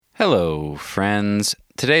Hello, friends.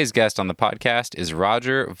 Today's guest on the podcast is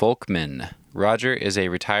Roger Volkmann. Roger is a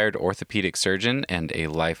retired orthopedic surgeon and a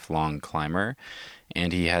lifelong climber,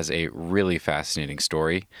 and he has a really fascinating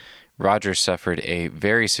story. Roger suffered a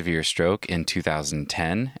very severe stroke in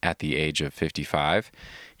 2010 at the age of 55.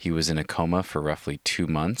 He was in a coma for roughly 2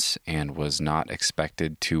 months and was not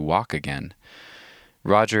expected to walk again.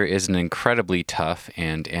 Roger is an incredibly tough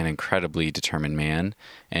and an incredibly determined man,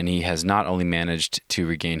 and he has not only managed to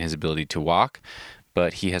regain his ability to walk,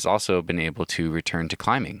 but he has also been able to return to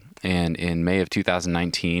climbing. And in May of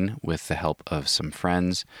 2019, with the help of some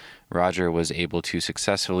friends, Roger was able to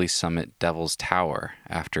successfully summit Devil's Tower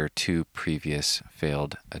after 2 previous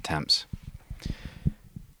failed attempts.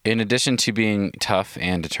 In addition to being tough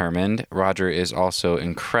and determined, Roger is also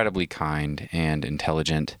incredibly kind and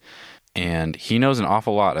intelligent. And he knows an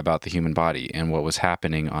awful lot about the human body and what was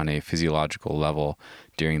happening on a physiological level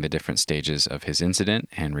during the different stages of his incident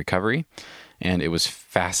and recovery. And it was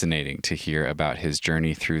fascinating to hear about his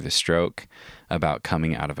journey through the stroke, about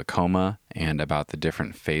coming out of a coma, and about the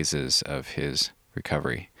different phases of his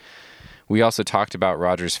recovery. We also talked about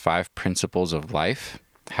Roger's 5 principles of life,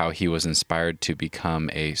 how he was inspired to become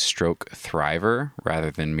a stroke thriver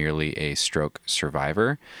rather than merely a stroke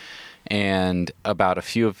survivor, and about a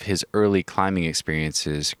few of his early climbing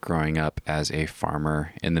experiences growing up as a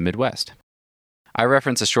farmer in the Midwest. I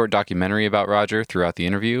reference a short documentary about Roger throughout the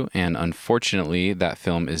interview, and unfortunately, that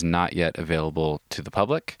film is not yet available to the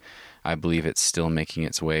public. I believe it's still making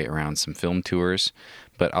its way around some film tours,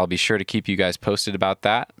 but I'll be sure to keep you guys posted about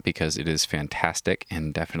that because it is fantastic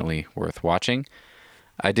and definitely worth watching.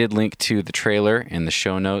 I did link to the trailer in the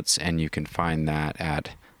show notes, and you can find that at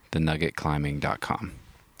thenuggetclimbing.com.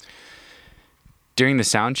 During the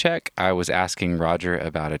sound check, I was asking Roger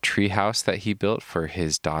about a treehouse that he built for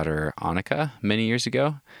his daughter Annika many years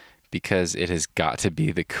ago, because it has got to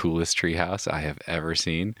be the coolest treehouse I have ever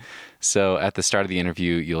seen. So at the start of the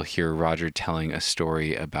interview, you'll hear Roger telling a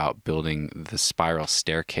story about building the spiral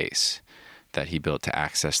staircase that he built to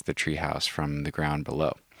access the treehouse from the ground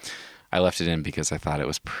below. I left it in because I thought it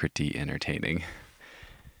was pretty entertaining.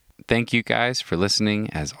 Thank you guys for listening,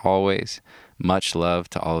 as always. Much love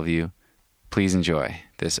to all of you. Please enjoy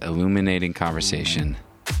this illuminating conversation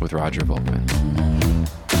with Roger Volkmann.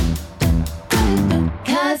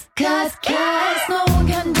 Cause no one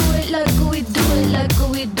can do it like we do it, like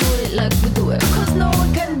we do it, like we do it. Cause no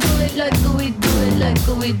one can do it like we do it, like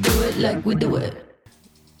we do it, like we do it.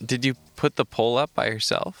 Did you put the pole up by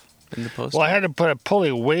yourself in the post? Well, I had to put a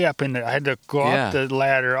pulley way up in there. I had to go up the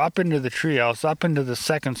ladder, up into the treehouse, up into the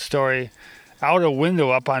second story, out a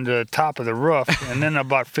window up onto the top of the roof, and then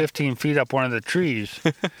about 15 feet up one of the trees.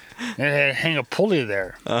 And it had to hang a pulley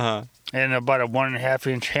there. And about a 1.5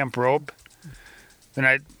 inch hemp rope. Then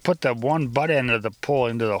I put the one butt end of the pole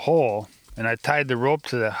into the hole, and I tied the rope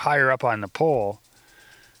to the higher up on the pole.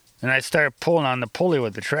 And I started pulling on the pulley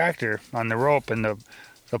with the tractor on the rope, and the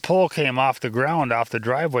pole came off the ground, off the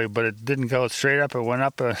driveway, but it didn't go straight up. It went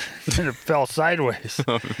up and it fell sideways.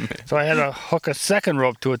 So I had to hook a second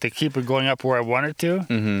rope to it to keep it going up where I wanted to.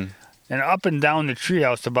 Mm-hmm. And up and down the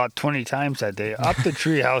treehouse about 20 times that day. Up the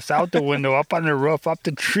treehouse, out the window, up on the roof, up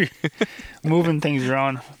the tree, moving things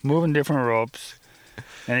around, moving different ropes.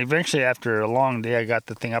 And eventually, after a long day, I got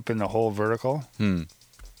the thing up in the hole vertical. And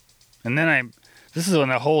then this is when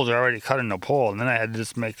the holes are already cut in the pole, and then I had to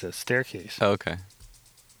just make the staircase. Oh, okay.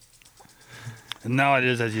 And now it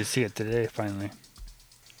is as you see it today, finally.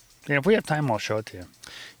 Yeah, if we have time, I'll show it to you.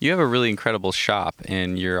 You have a really incredible shop,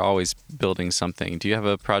 and you're always building something. Do you have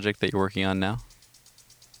a project that you're working on now?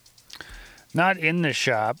 Not in the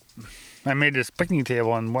shop. I made this picnic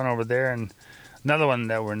table and one over there, and another one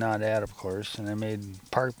that we're not at, of course. And I made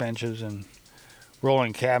park benches and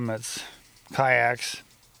rolling cabinets, kayaks.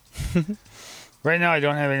 Right now, I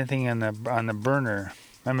don't have anything on the burner.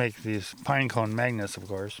 I make these pine cone magnets, of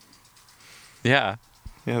course. Yeah,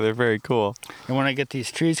 they're very cool. And when I get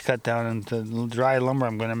these trees cut down into dry lumber,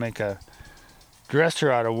 I'm going to make a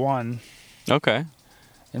dresser out of one. Okay.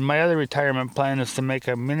 And my other retirement plan is to make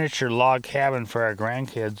a miniature log cabin for our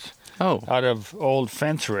grandkids out of old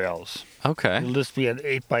fence rails. Okay. It'll just be an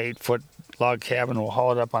 8x8 foot log cabin. We'll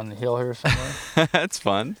haul it up on the hill here somewhere. That's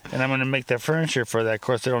fun. And I'm going to make the furniture for that. Of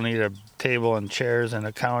course, they'll need a table and chairs and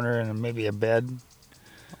a counter and maybe a bed.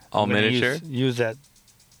 All miniature? Use that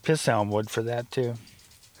piss elm wood for that, too.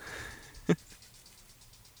 But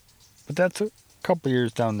that's a couple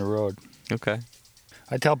years down the road. Okay.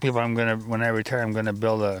 I tell people when I retire, I'm going to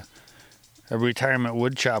build a retirement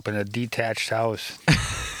wood shop in a detached house.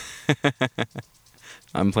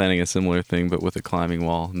 I'm planning a similar thing, but with a climbing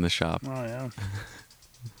wall in the shop. Oh, yeah.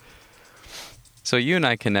 So you and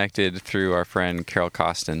I connected through our friend Carol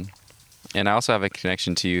Costin, and I also have a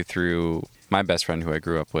connection to you through my best friend who I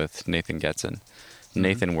grew up with, Nathan Getson.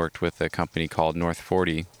 Nathan worked with a company called North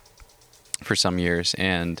 40 for some years,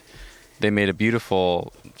 and they made a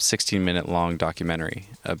beautiful 16-minute long documentary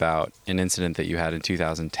about an incident that you had in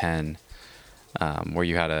 2010, where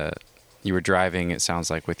you were driving, it sounds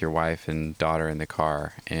like, with your wife and daughter in the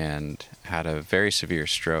car, and had a very severe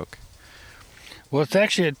stroke. Well, it's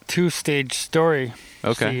actually a two-stage story,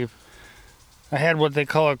 Okay. Steve. I had what they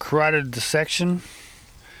call a carotid dissection,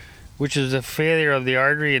 which is a failure of the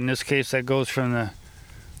artery. In this case, that goes from the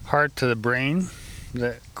heart to the brain,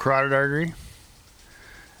 the carotid artery.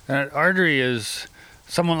 And an artery is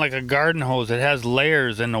somewhat like a garden hose. It has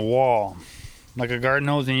layers in the wall, like a garden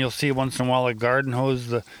hose, and you'll see once in a while a garden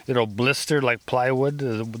hose, it'll blister like plywood.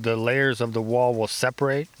 The layers of the wall will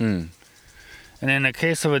separate. And in the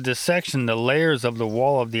case of a dissection, the layers of the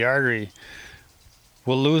wall of the artery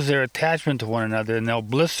will lose their attachment to one another, and they'll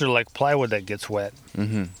blister like plywood that gets wet.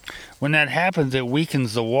 When that happens, it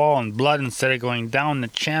weakens the wall, and blood, instead of going down the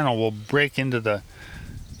channel, will break into the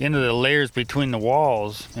layers between the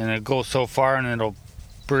walls, and it goes so far, and it'll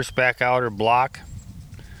burst back out or block.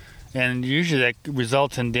 And usually that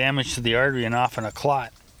results in damage to the artery and often a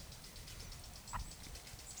clot.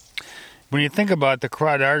 When you think about it, the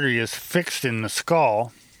carotid artery is fixed in the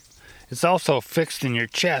skull. It's also fixed in your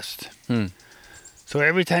chest. So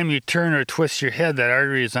every time you turn or twist your head, that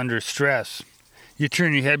artery is under stress. You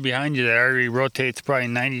turn your head behind you, that artery rotates probably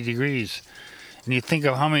 90 degrees. And you think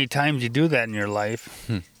of how many times you do that in your life.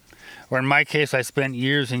 Or in my case, I spent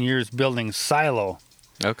years and years building silo.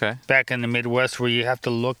 Okay. Back in the Midwest, where you have to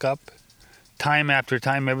look up time after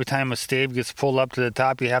time. Every time a stave gets pulled up to the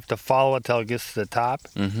top, you have to follow it till it gets to the top.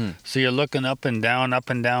 So you're looking up and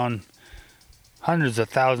down hundreds of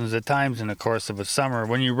thousands of times in the course of a summer.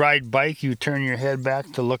 When you ride bike, you turn your head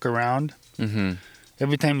back to look around.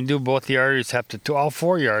 Every time you do, both the arteries all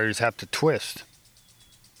four of your arteries have to twist.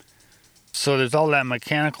 So there's all that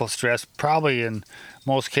mechanical stress, probably in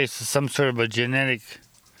most cases some sort of a genetic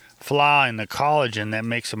flaw in the collagen that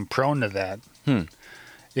makes them prone to that.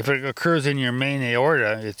 If it occurs in your main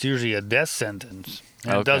aorta, it's usually a death sentence.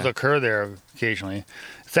 And it does occur there occasionally.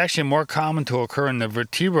 It's actually more common to occur in the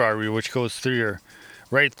vertebral artery, which goes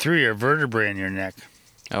right through your vertebrae in your neck.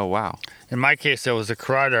 Oh, wow. In my case, that was the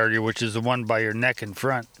carotid artery, which is the one by your neck in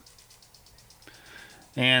front.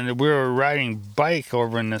 And we were riding bike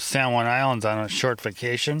over in the San Juan Islands on a short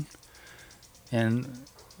vacation. And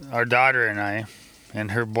our daughter and I,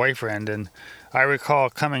 and her boyfriend, and I recall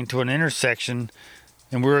coming to an intersection,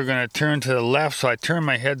 and we were going to turn to the left, so I turned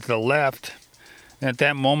my head to the left, and at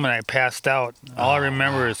that moment I passed out. All I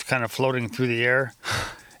remember is kind of floating through the air.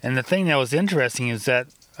 And the thing that was interesting is that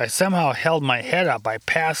I somehow held my head up. I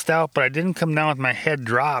passed out, but I didn't come down with my head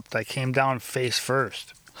dropped. I came down face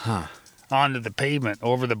first onto the pavement,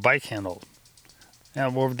 over the bike handle,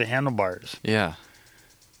 over the handlebars. Yeah.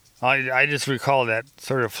 I just recall that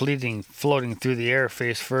sort of floating through the air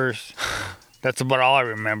face first. That's about all I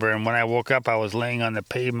remember. And when I woke up, I was laying on the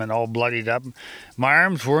pavement all bloodied up. My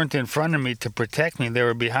arms weren't in front of me to protect me. They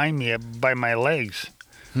were behind me by my legs,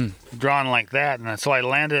 drawn like that. And so I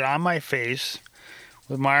landed on my face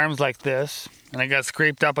with my arms like this. And I got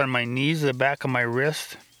scraped up on my knees, the back of my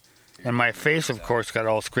wrist. And my face, of course, got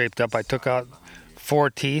all scraped up. I took out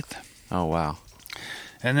 4 teeth. Oh, wow.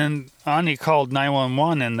 And then Ani called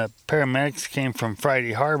 911, and the paramedics came from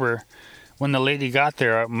Friday Harbor. When the lady got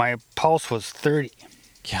there, my pulse was 30.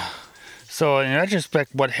 Yeah. So in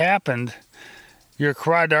retrospect, what happened, your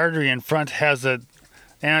carotid artery in front has an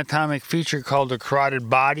anatomic feature called the carotid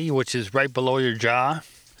body, which is right below your jaw.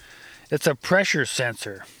 It's a pressure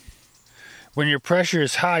sensor. When your pressure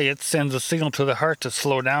is high, it sends a signal to the heart to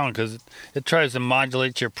slow down because it tries to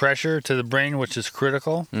modulate your pressure to the brain, which is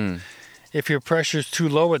critical. If your pressure is too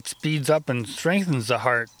low, it speeds up and strengthens the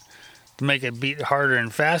heart to make it beat harder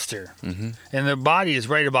and faster. And the body is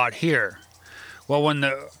right about here. Well, when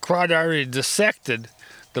the carotid artery dissected,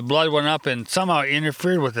 the blood went up and somehow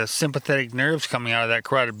interfered with the sympathetic nerves coming out of that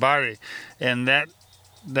carotid body. And that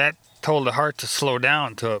told the heart to slow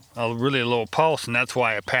down to a really low pulse, and that's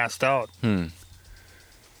why I passed out.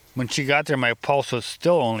 When she got there, my pulse was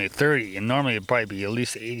still only 30, and normally it'd probably be at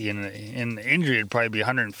least 80, and in the injury it'd probably be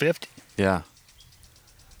 150. Yeah.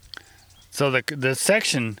 So the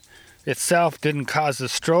section itself didn't cause the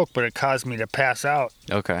stroke, but it caused me to pass out.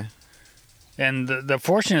 Okay. And the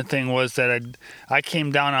fortunate thing was that I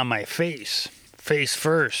came down on my face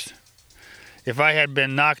first. If I had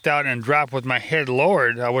been knocked out and dropped with my head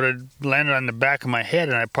lowered, I would have landed on the back of my head,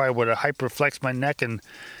 and I probably would have hyperflexed my neck and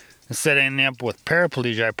Instead of ending up with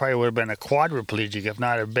paraplegia, I probably would have been a quadriplegic, if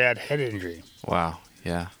not a bad head injury. Wow.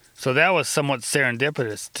 Yeah. So that was somewhat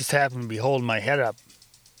serendipitous. Just happened to be holding my head up.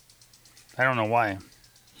 I don't know why.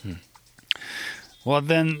 Well,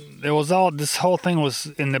 then this whole thing was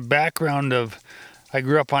in the background of, I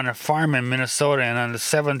grew up on a farm in Minnesota, and on the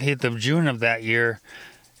 17th of June of that year,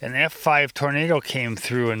 an F5 tornado came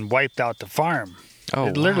through and wiped out the farm. Oh,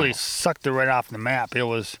 it literally sucked it right off the map. It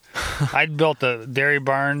was, I'd built a dairy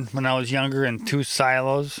barn when I was younger and 2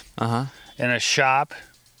 silos and a shop,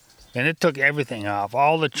 and it took everything off.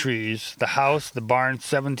 All the trees, the house, the barn,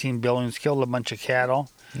 17 buildings, killed a bunch of cattle.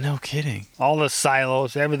 No kidding. All the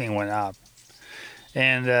silos, everything went up.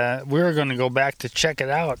 And we were going to go back to check it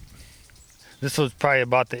out. This was probably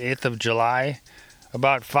about the 8th of July,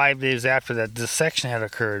 about 5 days after that dissection had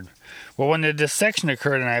occurred. Well, when the dissection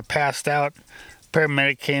occurred and I passed out,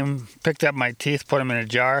 paramedic came, picked up my teeth, put them in a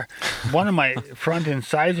jar. One of my front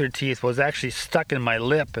incisor teeth was actually stuck in my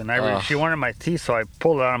lip, and she wanted my teeth, so I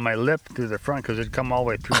pulled it out of my lip through the front because it'd come all the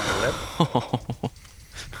way through my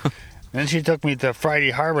lip. Then she took me to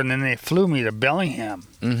Friday Harbor, and then they flew me to Bellingham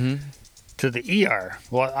to the ER.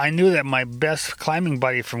 Well, I knew that my best climbing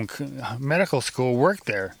buddy from medical school worked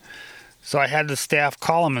there, so I had the staff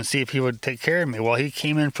call him and see if he would take care of me. Well, he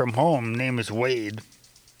came in from home. Name is Wade.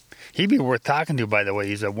 He'd be worth talking to, by the way.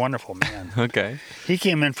 He's a wonderful man. Okay. He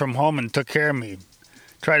came in from home and took care of me.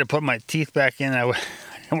 Tried to put my teeth back in. I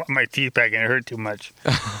didn't want my teeth back in. It hurt too much.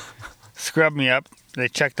 Scrubbed me up. They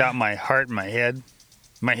checked out my heart and my head.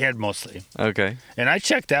 My head mostly. Okay. And I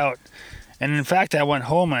checked out. And in fact, I went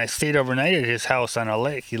home and I stayed overnight at his house on a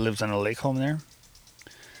lake. He lives on a lake home there.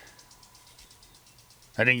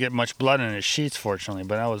 I didn't get much blood in his sheets, fortunately,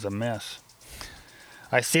 but that was a mess.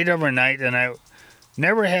 I stayed overnight and I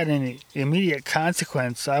never had any immediate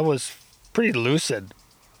consequence. I was pretty lucid.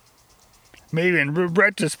 Maybe in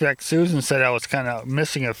retrospect, Susan said I was kind of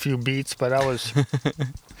missing a few beats, but I was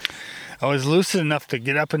lucid enough to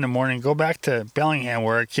get up in the morning, go back to Bellingham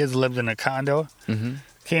where our kids lived in a condo,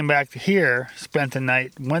 came back here, spent the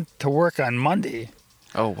night, went to work on Monday.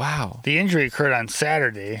 Oh, wow. The injury occurred on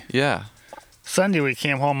Saturday. Yeah. Sunday we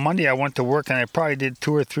came home. Monday I went to work and I probably did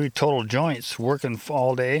 2 or 3 total joints, working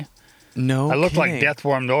all day. No I looked kidding. like death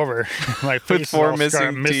warmed over. My face With 4 was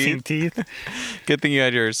all missing teeth. Good thing you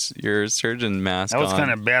had your surgeon mask on. I was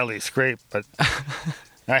kind of badly scraped, but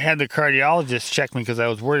I had the cardiologist check me because I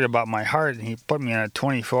was worried about my heart, and he put me on a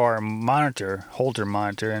 24-hour monitor, Holter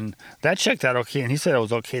monitor, and that checked out okay, and he said it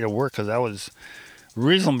was okay to work because I was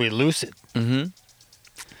reasonably lucid. And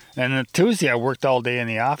then Tuesday I worked all day in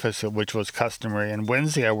the office, which was customary, and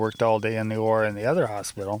Wednesday I worked all day in the OR in the other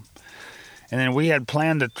hospital. And then we had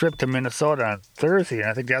planned a trip to Minnesota on Thursday, and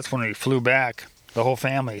I think that's when we flew back, the whole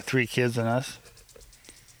family, 3 kids and us.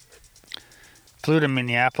 Flew to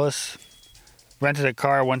Minneapolis, rented a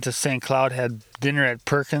car, went to St. Cloud, had dinner at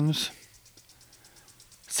Perkins.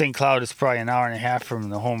 St. Cloud is probably an hour and a half from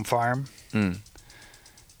the home farm. I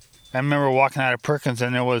remember walking out of Perkins,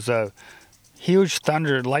 and there was a huge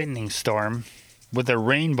thunder lightning storm with a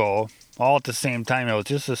rainbow all at the same time. It was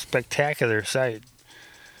just a spectacular sight.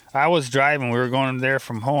 I was driving. We were going there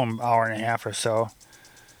from home, hour and a half or so.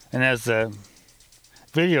 And as the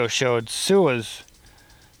video showed, Sue was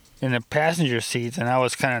in the passenger seat, and I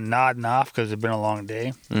was kind of nodding off because it had been a long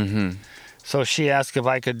day. So she asked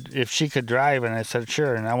if she could drive, and I said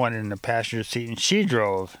sure. And I went in the passenger seat, and she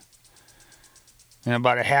drove. And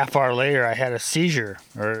about a half hour later, I had a seizure,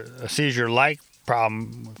 or a seizure-like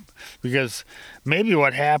problem, because maybe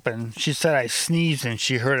what happened, she said I sneezed and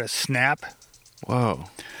she heard a snap. Whoa.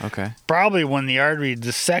 Okay. Probably when the artery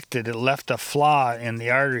dissected, it left a flaw in the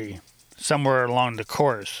artery somewhere along the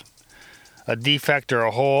course, a defect or a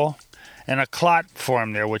hole, and a clot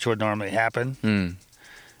formed there, which would normally happen.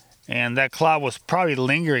 And that clot was probably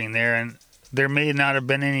lingering there, and there may not have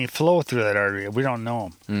been any flow through that artery. We don't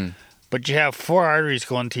know. But you have 4 arteries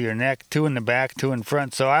going to your neck, 2 in the back, 2 in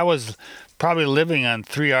front. So I was probably living on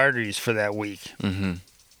 3 arteries for that week.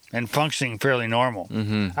 And functioning fairly normal.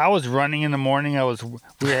 I was running in the morning.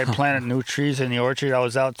 We had planted new trees in the orchard. I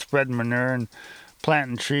was out spreading manure and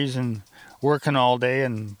planting trees and working all day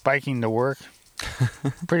and biking to work.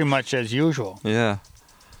 Pretty much as usual. Yeah.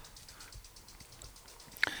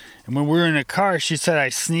 And when we were in the car, she said I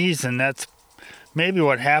sneezed, and that's maybe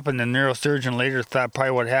what happened. The neurosurgeon later thought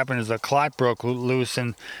probably what happened is a clot broke loose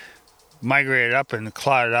and migrated up and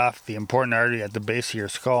clotted off the important artery at the base of your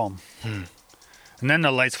skull. And then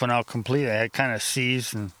the lights went out completely. I had kind of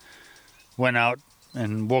seized and went out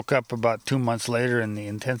and woke up about 2 months later in the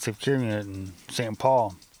intensive care unit in St.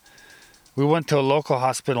 Paul. we went to a local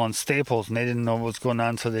hospital in Staples, and they didn't know what was going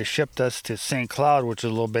on, so they shipped us to St. Cloud, which is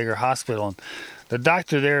a little bigger hospital. And the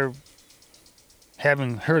doctor there,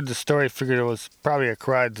 having heard the story, figured it was probably a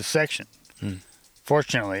carotid dissection,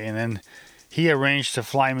 fortunately. And then he arranged to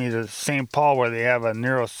fly me to St. Paul, where they have a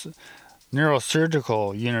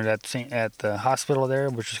neurosurgical unit at the hospital there,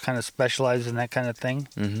 which is kind of specialized in that kind of thing.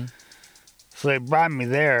 Mm-hmm. So they brought me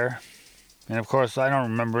there, and of course I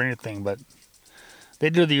don't remember anything, but they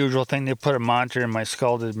do the usual thing. They put a monitor in my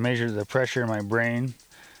skull to measure the pressure in my brain,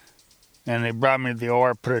 and they brought me to the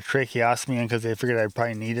OR, put a tracheostomy in because they figured I'd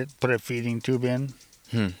probably need it, put a feeding tube in,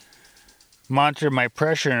 monitored my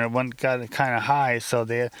pressure, and it got kind of high. So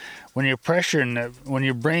when your pressure when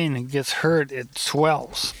your brain gets hurt, it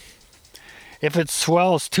swells. If it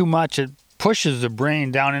swells too much, it pushes the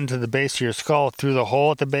brain down into the base of your skull through the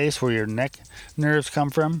hole at the base where your neck nerves come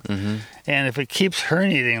from. Mm-hmm. And if it keeps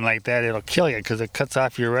herniating like that, it'll kill you because it cuts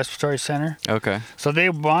off your respiratory center. Okay. So they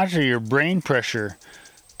monitor your brain pressure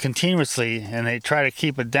continuously, and they try to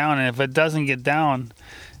keep it down. And if it doesn't get down,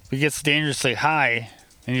 if it gets dangerously high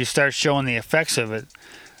and you start showing the effects of it,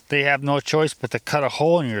 they have no choice but to cut a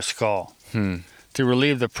hole in your skull. To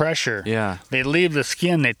relieve the pressure. Yeah. They leave the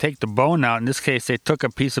skin, they take the bone out. In this case, they took a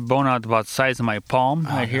piece of bone out about the size of my palm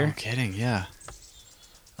right here. No kidding, yeah.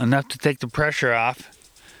 Enough to take the pressure off.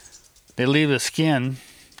 They leave the skin,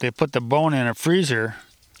 they put the bone in a freezer,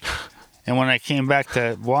 and when I came back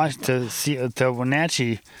to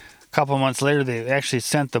Wenatchee, a couple months later, they actually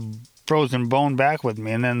sent the frozen bone back with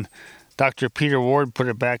me, and then Dr. Peter Ward put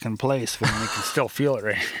it back in place, but you can still feel it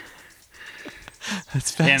right here. That's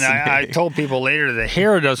fascinating. And I told people later the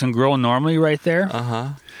hair doesn't grow normally right there.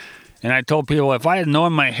 Uh-huh. And I told people if I had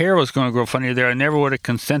known my hair was going to grow funny there, I never would have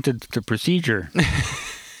consented to the procedure.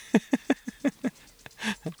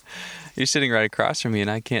 You're sitting right across from me, and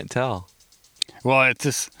I can't tell. Well, it's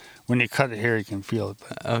just when you cut the hair, you can feel it.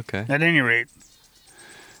 But okay. At any rate,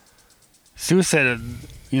 Sue said,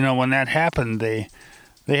 when that happened, they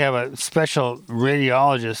have a special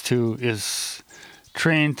radiologist who is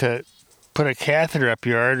trained to put a catheter up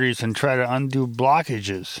your arteries and try to undo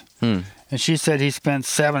blockages. And she said he spent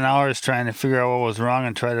 7 hours trying to figure out what was wrong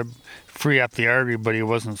and try to free up the artery, but he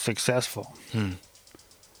wasn't successful.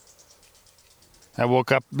 I woke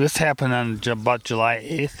up, this happened on about July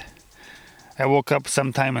 8th. I woke up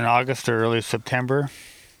sometime in August or early September.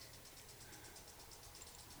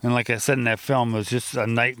 And like I said in that film, it was just a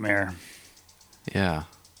nightmare. Yeah.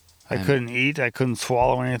 I couldn't eat. I couldn't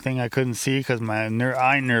swallow anything. I couldn't see because my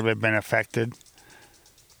eye nerve had been affected.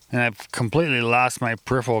 And I've completely lost my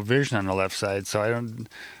peripheral vision on the left side. So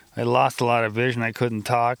I lost a lot of vision. I couldn't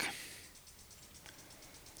talk.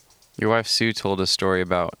 Your wife Sue told a story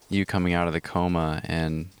about you coming out of the coma,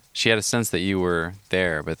 and she had a sense that you were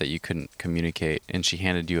there, but that you couldn't communicate. And she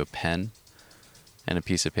handed you a pen and a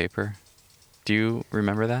piece of paper. Do you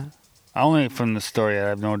remember that? Only from the story. I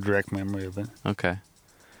have no direct memory of it. Okay.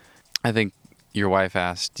 I think your wife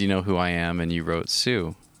asked, do you know who I am? And you wrote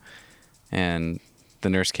Sue. And the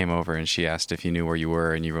nurse came over and she asked if you knew where you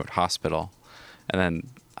were, and you wrote hospital. And then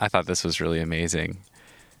I thought this was really amazing.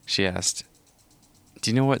 She asked, do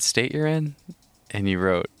you know what state you're in? And you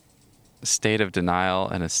wrote a state of denial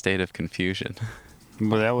and a state of confusion.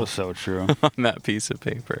 Well, that was so true. On that piece of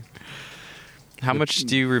paper. How much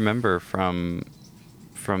do you remember from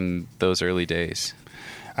those early days?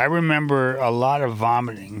 I remember a lot of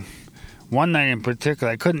vomiting. One night in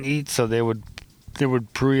particular, I couldn't eat, so they would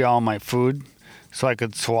pre all my food so I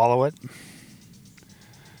could swallow it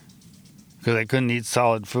because I couldn't eat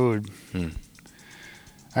solid food.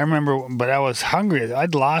 I remember, but I was hungry.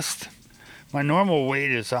 I'd lost, my normal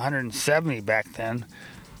weight is 170 back then.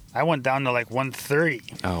 I went down to like 130.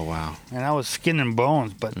 Oh, wow. And I was skin and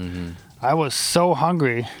bones, but I was so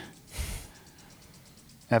hungry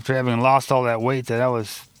after having lost all that weight that I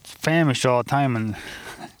was famished all the time, and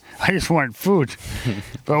I just wanted food.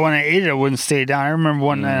 But when I ate it, it wouldn't stay down. I remember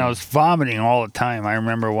one night I was vomiting all the time. I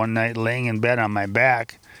remember one night laying in bed on my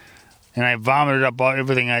back, and I vomited up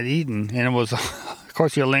everything I'd eaten, and it was, of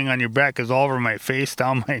course, you're laying on your back, it's all over my face,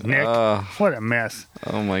 down my neck. What a mess.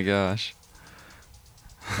 Oh, my gosh.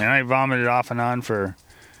 And I vomited off and on for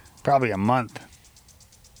probably a month.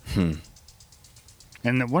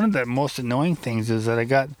 And one of the most annoying things is that I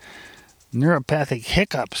got neuropathic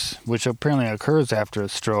hiccups, which apparently occurs after a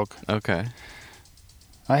stroke. Okay.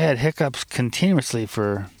 I had hiccups continuously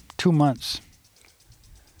for 2 months.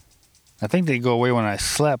 I think they go away when I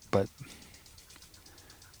slept, but...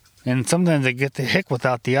 And sometimes I get the hic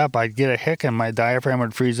without the up. I'd get a hic and my diaphragm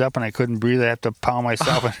would freeze up and I couldn't breathe. I'd have to pound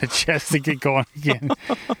myself in the chest to get going again.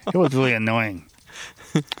 It was really annoying.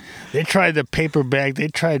 They tried the paper bag. They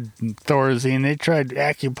tried Thorazine. They tried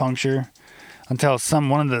acupuncture until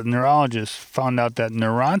one of the neurologists found out that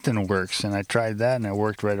Neurontin works, and I tried that, and it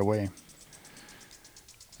worked right away.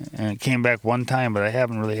 And it came back one time, but I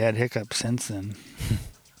haven't really had hiccups since then.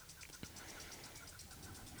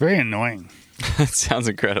 Very annoying. It sounds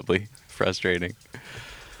incredibly frustrating.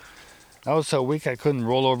 I was so weak I couldn't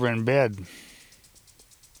roll over in bed.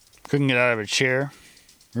 Couldn't get out of a chair,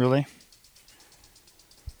 really.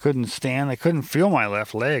 Couldn't stand. I couldn't feel my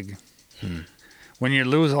left leg. When you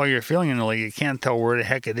lose all your feeling in the leg, you can't tell where the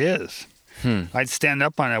heck it is. I'd stand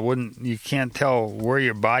up on it. You can't tell where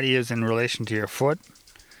your body is in relation to your foot.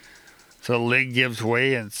 So the leg gives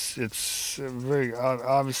way. It's very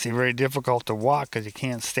obviously very difficult to walk because you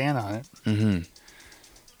can't stand on it. Mm-hmm.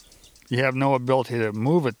 You have no ability to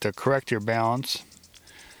move it to correct your balance.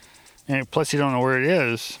 And plus you don't know where it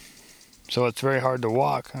is. So it's very hard to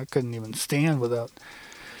walk. I couldn't even stand without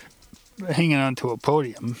hanging onto a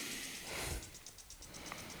podium.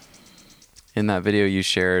 In that video, you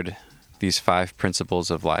shared these 5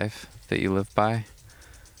 principles of life that you live by.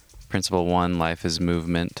 Principle 1, life is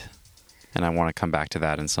movement. And I want to come back to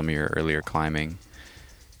that in some of your earlier climbing.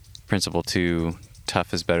 Principle 2,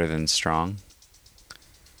 tough is better than strong.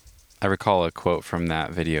 I recall a quote from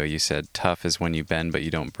that video. You said, tough is when you bend but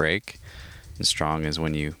you don't break, and strong is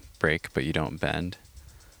when you break but you don't bend.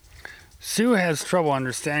 Sue has trouble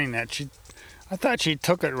understanding that. I thought she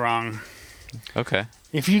took it wrong. Okay.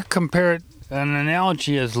 If you compare it, an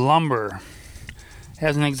analogy is lumber.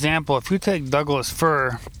 As an example, if you take Douglas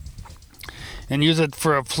fir and use it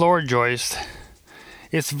for a floor joist,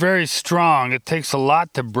 it's very strong. It takes a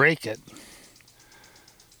lot to break it.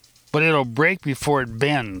 But it'll break before it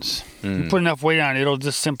bends. You put enough weight on it, it'll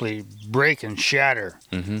just simply break and shatter.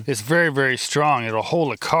 It's very, very strong. It'll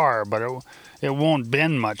hold a car, but it won't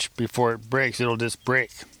bend much before it breaks. It'll just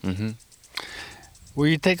break. Where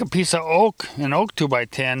you take a piece of oak, an oak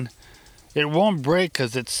 2x10, it won't break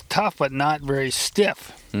because it's tough but not very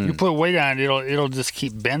stiff. You put weight on it, it'll just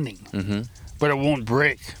keep bending. But it won't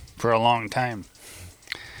break for a long time.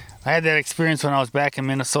 I had that experience when I was back in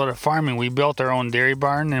Minnesota farming. We built our own dairy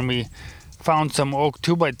barn, and we found some oak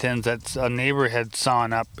 2x10s that a neighbor had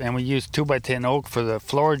sawn up, and we used 2x10 oak for the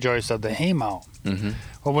floor joist of the haymow.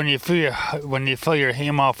 Well, when you fill your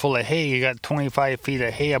haymow full of hay, you got 25 feet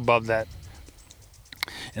of hay above that.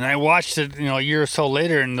 And I watched it, a year or so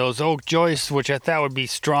later, and those oak joists, which I thought would be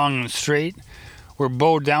strong and straight, were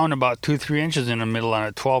bowed down about 2-3 inches in the middle on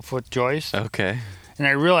a 12-foot joist. Okay. And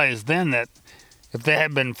I realized then that if they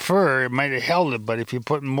had been fir, it might have held it, but if you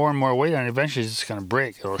put more and more weight on it, eventually it's just going to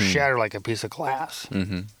break. It'll shatter like a piece of glass.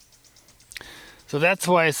 So that's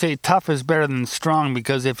why I say tough is better than strong,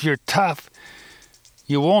 because if you're tough,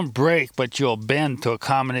 you won't break, but you'll bend to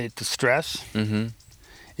accommodate the stress.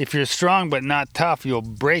 If you're strong but not tough, you'll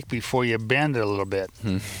break before you bend a little bit.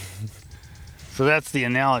 So that's the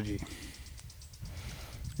analogy.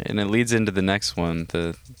 And it leads into the next one.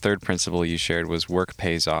 The third principle you shared was work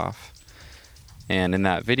pays off. And in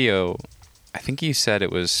that video, I think you said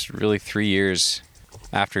it was really 3 years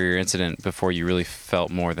after your incident before you really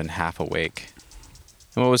felt more than half awake.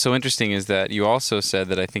 And what was so interesting is that you also said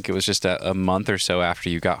that I think it was just a month or so after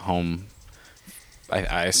you got home,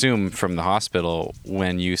 I assume from the hospital,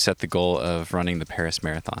 when you set the goal of running the Paris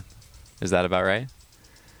Marathon. Is that about right?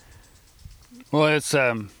 Well, it's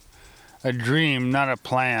a dream, not a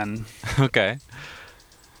plan. Okay.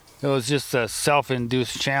 It was just a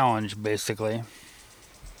self-induced challenge, basically.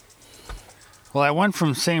 Well, I went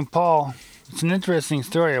from St. Paul. It's an interesting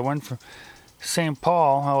story. I went from St.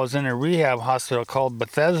 Paul. I was in a rehab hospital called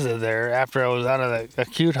Bethesda there after I was out of the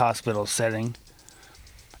acute hospital setting.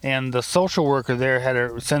 And the social worker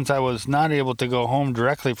there since I was not able to go home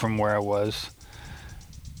directly from where I was,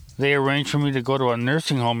 they arranged for me to go to a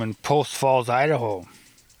nursing home in Post Falls, Idaho.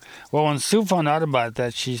 Well, when Sue found out about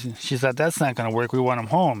that, she thought, that's not going to work. We want him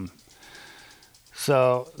home.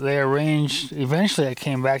 So they arranged. Eventually, I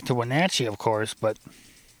came back to Wenatchee, of course, but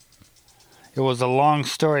it was a long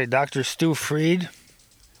story. Dr. Stu Fried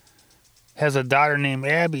has a daughter named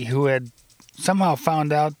Abby who had somehow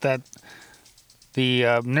found out that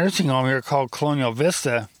the nursing home here called Colonial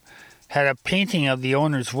Vista had a painting of the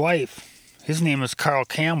owner's wife. His name is Carl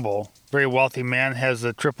Campbell. Very wealthy man, has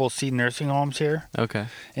the CCC nursing homes here. Okay.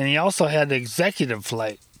 And he also had the executive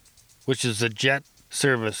flight, which is a jet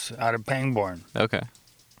service out of Pangbourne. Okay.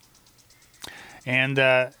 And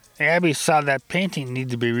Abby saw that painting need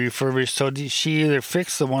to be refurbished, so she either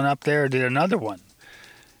fixed the one up there or did another one.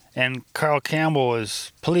 And Carl Campbell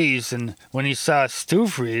was pleased, and when he saw Stu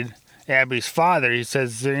Fried, Abby's father, he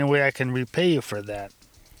says, is there any way I can repay you for that?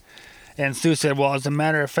 And Stu said, well, as a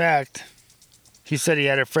matter of fact, he said he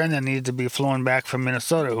had a friend that needed to be flown back from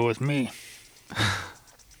Minnesota, who was me.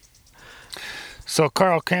 So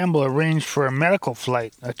Carl Campbell arranged for a medical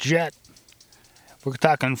flight, a jet. We're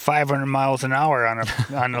talking 500 miles an hour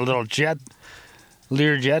on a little jet,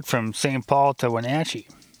 Lear jet from St. Paul to Wenatchee.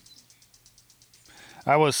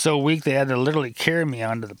 I was so weak they had to literally carry me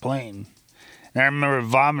onto the plane. And I remember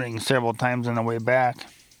vomiting several times on the way back.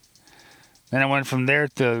 Then I went from there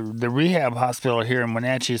to the rehab hospital here in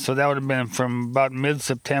Wenatchee. So that would have been from about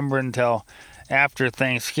mid-September until after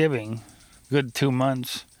Thanksgiving. Good 2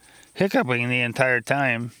 months. Hiccuping the entire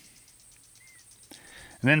time.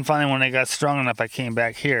 And then finally when I got strong enough, I came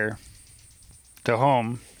back here to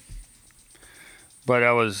home. But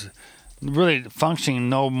I was really functioning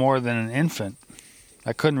no more than an infant.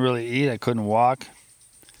 I couldn't really eat. I couldn't walk.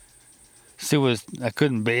 I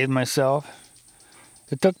couldn't bathe myself.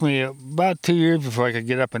 It took me about 2 years before I could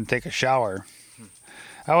get up and take a shower.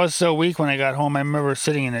 I was so weak when I got home, I remember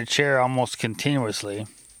sitting in a chair almost continuously,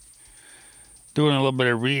 doing a little bit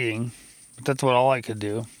of reading, but that's all I could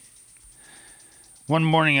do. One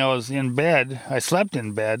morning I was in bed. I slept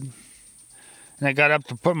in bed, and I got up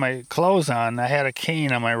to put my clothes on. I had a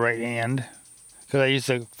cane on my right hand, because I used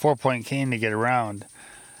a 4-point cane to get around.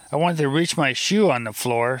 I wanted to reach my shoe on the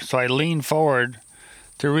floor, so I leaned forward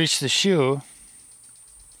to reach the shoe.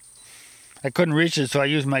 I couldn't reach it, so I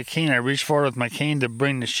used my cane. I reached forward with my cane to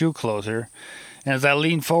bring the shoe closer. And as I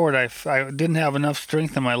leaned forward, I didn't have enough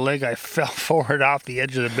strength in my leg. I fell forward off the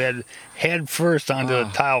edge of the bed, head first onto the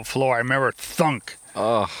tile floor. I remember thunk.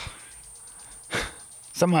 Oh.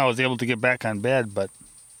 Somehow I was able to get back on bed, but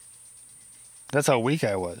that's how weak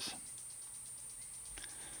I was.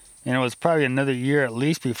 And it was probably another year at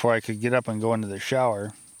least before I could get up and go into the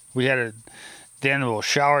shower. We had a Danville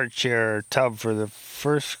shower chair or tub for the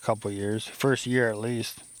first couple years, first year at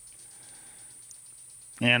least.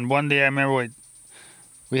 And one day I remember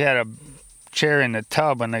we had a chair in the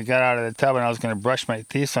tub, and I got out of the tub and I was going to brush my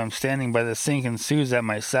teeth, so I'm standing by the sink and Sue's at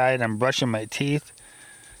my side. I'm brushing my teeth,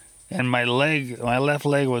 and my left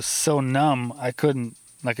leg was so numb I couldn't,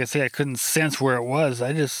 like I say, I couldn't sense where it was.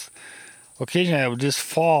 Occasionally I would just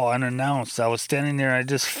fall unannounced. I was standing there and I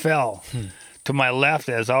just fell to my left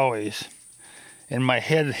as always. And my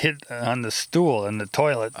head hit on the stool in the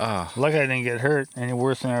toilet. Luckily I didn't get hurt any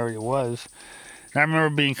worse than I already was. And I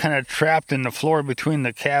remember being kind of trapped in the floor between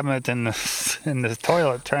the cabinet and the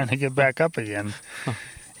toilet trying to get back up again.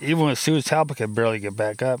 Even with Sue's help, I could barely get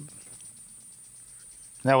back up.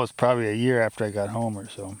 That was probably a year after I got home or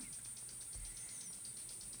so.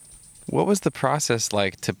 What was the process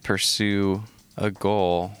like to pursue a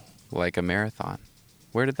goal like a marathon?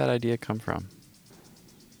 Where did that idea come from?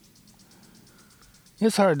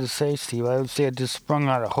 It's hard to say, Steve. I would say it just sprung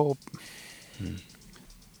out of hope.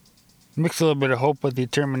 Mix a little bit of hope with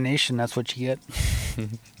determination. That's what you get.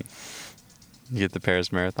 You get the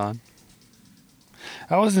Paris Marathon?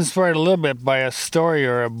 I was inspired a little bit by a story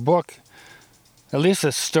or a book, at least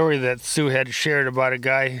a story that Sue had shared about a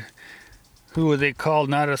guy who they called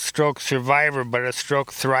not a stroke survivor, but a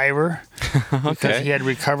stroke thriver. Okay. Because he had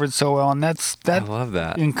recovered so well. And that I love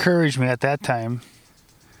that. encouraged me at that time.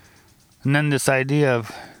 And then this idea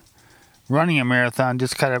of running a marathon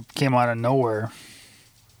just kind of came out of nowhere.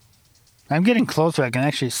 I'm getting closer. I can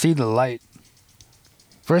actually see the light.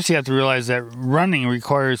 First, you have to realize that running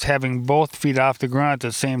requires having both feet off the ground at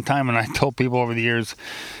the same time. And I told people over the years,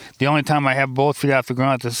 the only time I have both feet off the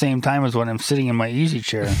ground at the same time is when I'm sitting in my easy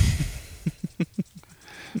chair.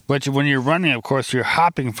 But when you're running, of course, you're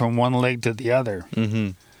hopping from one leg to the other.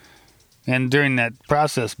 Mm-hmm. And during that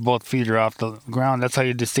process, both feet are off the ground. That's how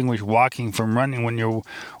you distinguish walking from running. When you're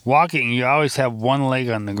walking, you always have one leg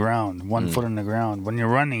on the ground, one foot on the ground. When you're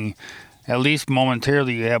running, at least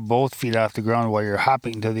momentarily, you have both feet off the ground while you're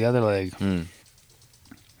hopping to the other leg.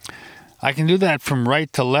 I can do that from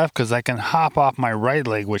right to left because I can hop off my right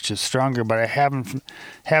leg, which is stronger, but I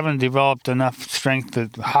haven't developed enough strength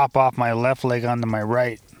to hop off my left leg onto my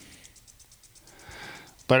right.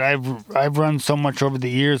 But I've run so much over the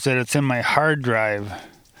years that it's in my hard drive.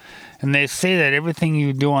 And they say that everything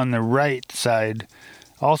you do on the right side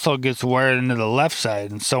also gets wired into the left side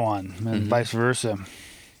and so on, and vice versa.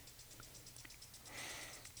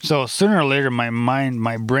 So sooner or later,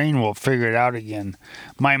 my brain will figure it out again.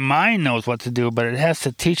 My mind knows what to do, but it has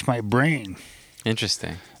to teach my brain.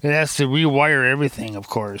 Interesting. It has to rewire everything, of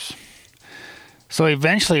course. So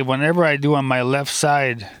eventually, whenever I do on my left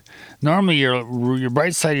side, normally your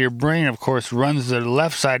right side of your brain, of course, runs the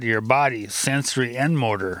left side of your body, sensory and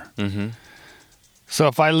motor. Mm-hmm. So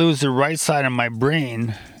if I lose the right side of my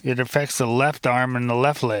brain, it affects the left arm and the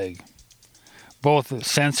left leg. both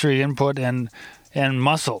sensory input and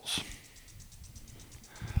muscles.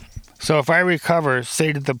 So if I recover,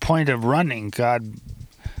 say to the point of running, God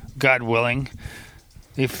willing,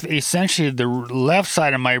 if essentially the left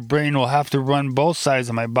side of my brain will have to run both sides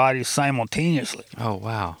of my body simultaneously. Oh,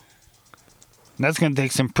 wow. That's going to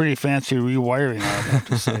take some pretty fancy rewiring, I would have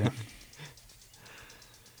to say.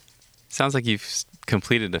 Sounds like you've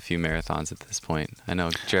completed a few marathons at this point. I know.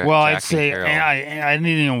 I'd say I didn't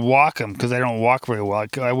even walk them because I don't walk very well.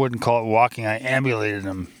 I wouldn't call it walking. I ambulated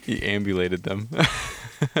them. You ambulated them.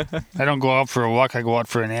 I don't go out for a walk. I go out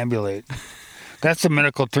for an ambulate. That's the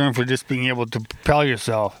medical term for just being able to propel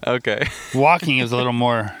yourself. Okay. Walking is a little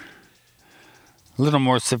more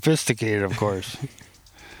sophisticated, of course.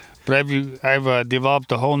 But I've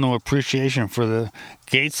developed a whole new appreciation for the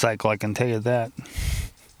gait cycle. I can tell you that.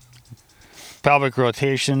 Pelvic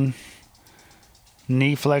rotation,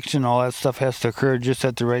 knee flexion, all that stuff has to occur just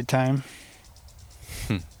at the right time.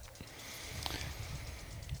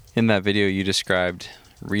 In that video, you described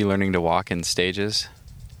relearning to walk in stages.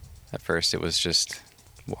 At first, it was just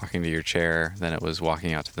walking to your chair. Then it was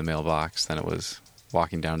walking out to the mailbox. Then it was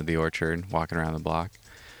walking down to the orchard, walking around the block.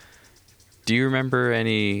 Do you remember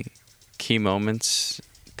any key moments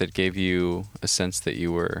that gave you a sense that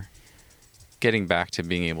you were getting back to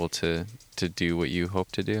being able to do what you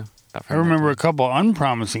hope to do? I remember a couple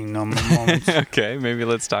unpromising moments. Okay, maybe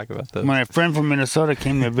let's talk about those. When a friend from Minnesota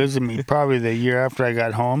came to visit me, probably the year after I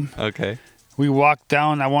got home. Okay. We walked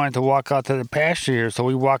down. I wanted to walk out to the pasture here, so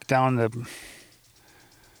we walked down the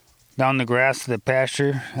grass to the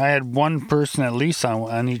pasture. I had one person at least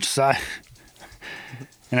on each side,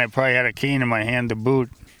 and I probably had a cane in my hand to boot.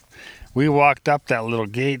 We walked up that little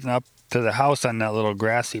gate and up to the house on that little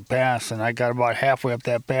grassy path, and I got about halfway up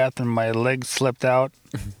that path, and my legs slipped out.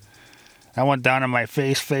 I went down on my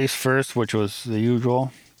face first, which was the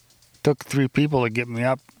usual. Took 3 people to get me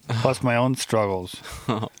up, plus my own struggles.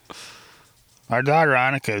 Our daughter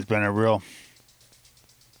Annika has been a real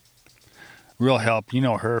help. You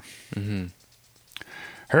know her. Mm-hmm.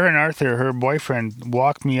 Her and Arthur, her boyfriend,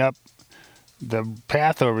 walked me up the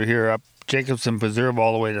path over here, up Jacobson Preserve,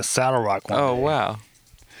 all the way to Saddle Rock one day. Oh, wow.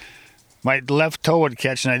 My left toe would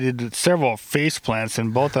catch, and I did several face plants,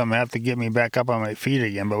 and both of them have to get me back up on my feet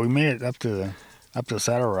again. But we made it up to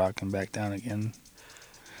Saddle Rock and back down again.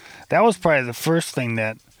 That was probably the first thing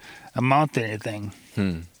that amounted to anything.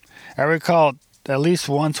 I recall at least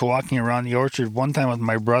once walking around the orchard, one time with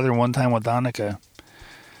my brother, one time with Annika,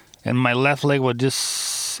 and my left leg would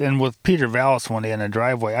just, and with Peter Vallis one day in the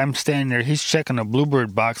driveway, I'm standing there, he's checking a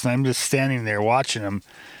bluebird box, and I'm just standing there watching him.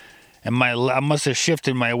 And I must have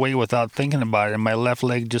shifted my weight without thinking about it, and my left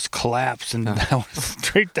leg just collapsed, and I was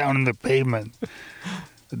straight down in the pavement,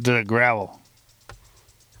 to the gravel.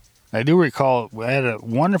 I do recall I had a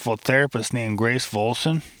wonderful therapist named Grace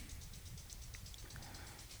Volson.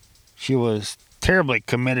 She was terribly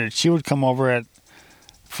committed. She would come over at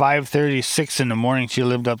 5:30, 6 in the morning. She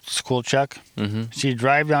lived up to School Chuck. Mm-hmm. She'd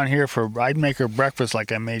drive down here I'd make her breakfast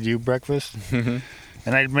like I made you breakfast.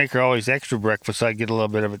 And I'd make her always extra breakfast so I'd get a little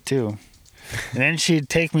bit of it too. And then she'd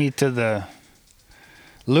take me to the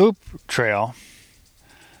loop trail,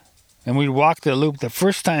 and we'd walk the loop. The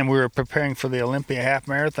first time we were preparing for the Olympia half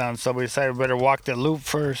marathon, so we decided we better walk the loop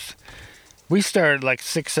first. We started like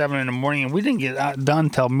 6, 7 in the morning, and we didn't get done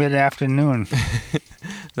till mid-afternoon.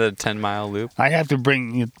 The 10-mile loop? I'd have to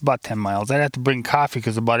bring, about 10 miles, I'd have to bring coffee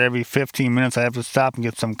because about every 15 minutes I'd have to stop and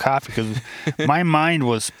get some coffee because my mind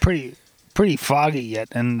was pretty foggy yet,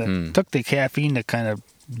 and took the caffeine to kind of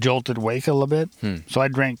jolt it awake a little bit. So I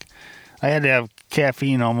had to have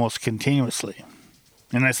caffeine almost continuously.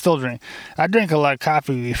 And I still drink. I drank a lot of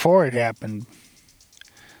coffee before it happened.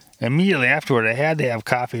 Immediately afterward, I had to have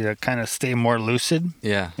coffee to kind of stay more lucid.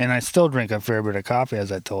 Yeah. And I still drink a fair bit of coffee,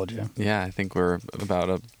 as I told you. Yeah, I think we're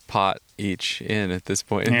about a pot each in at this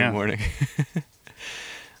point in the morning.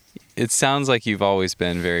 It sounds like you've always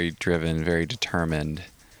been very driven, very determined.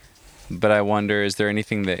 But I wonder, is there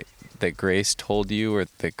anything that Grace told you or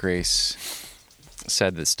that Grace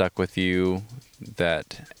said that stuck with you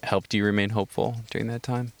that helped you remain hopeful during that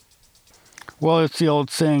time? Well, it's the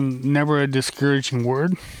old saying, never a discouraging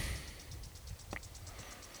word.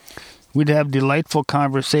 We'd have delightful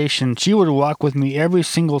conversation. She would walk with me every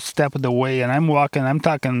single step of the way, and I'm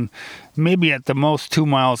talking maybe at the most 2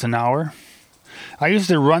 miles an hour. I used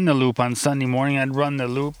to run the loop on Sunday morning. I'd run the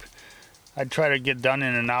loop. I'd try to get done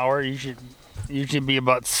in an hour. Usually be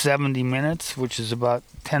about 70 minutes, which is about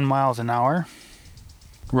 10 miles an hour,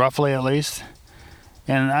 roughly at least.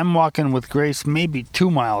 And I'm walking with Grace maybe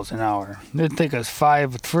 2 miles an hour. It'd take us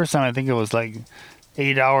 5. The first time I think it was like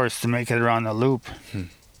 8 hours to make it around the loop.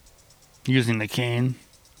 using the cane.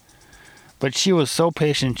 But she was so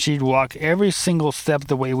patient, she'd walk every single step of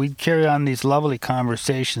the way. We'd carry on these lovely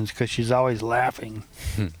conversations because she's always laughing.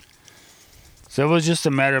 So it was just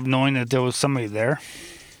a matter of knowing that there was somebody there.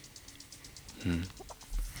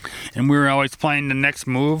 And we were always planning the next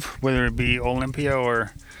move, whether it be Olympia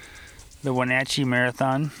or the Wenatchee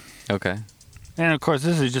Marathon. Okay. And of course,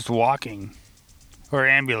 this is just walking or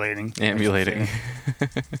ambulating. Ambulating.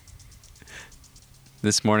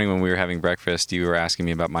 This morning when we were having breakfast, you were asking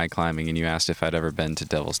me about my climbing, and you asked if I'd ever been to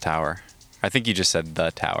Devil's Tower. I think you just said the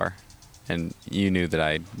tower, and you knew that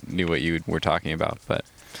I knew what you were talking about. But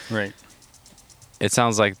Right. it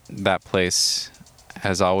sounds like that place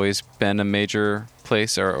has always been a major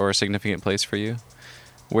place or a significant place for you.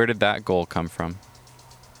 Where did that goal come from?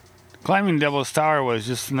 Climbing Devil's Tower was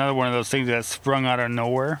just another one of those things that sprung out of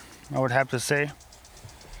nowhere, I would have to say.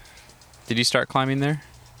 Did you start climbing there?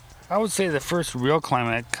 I would say the first real climb,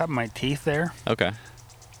 I cut my teeth there. Okay.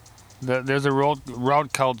 There's a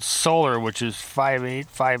route called Solar, which is 5'8",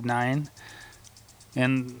 5'9".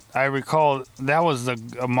 And I recall that was a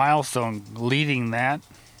milestone leading that.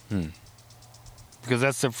 Because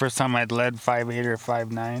that's the first time I'd led 5'8" or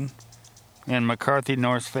 5'9". And McCarthy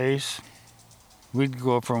North Face, we'd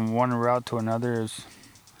go from one route to another.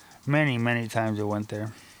 Many, many times I went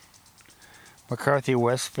there. McCarthy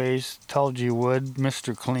West Face, Tulgey Wood,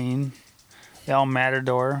 Mr. Clean, El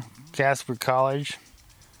Matador, Casper College,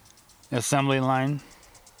 Assembly Line.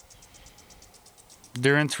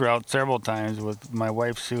 Durance route several times with my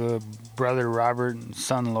wife Sue, brother Robert, and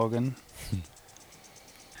son Logan.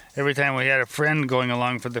 Every time we had a friend going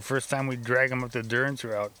along for the first time, we'd drag him up the Durance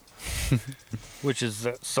route, which is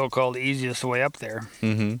the so-called easiest way up there.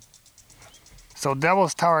 Mm-hmm. So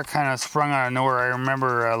Devil's Tower kind of sprung out of nowhere. I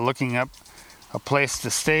remember looking up a place to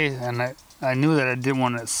stay, and I knew that I didn't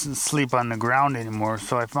want to sleep on the ground anymore,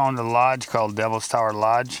 so I found a lodge called Devil's Tower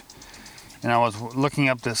Lodge, and I was looking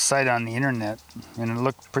up this site on the internet, and it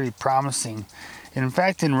looked pretty promising. And in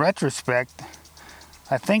fact, in retrospect,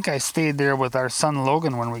 I think I stayed there with our son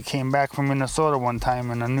Logan when we came back from Minnesota one time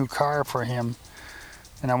in a new car for him,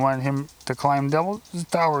 and I wanted him to climb Devil's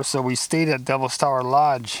Tower, so we stayed at Devil's Tower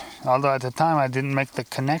Lodge, although at the time I didn't make the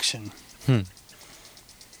connection.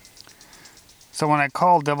 So when I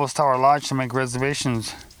called Devil's Tower Lodge to make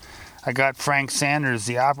reservations, I got Frank Sanders,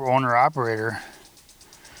 the owner-operator,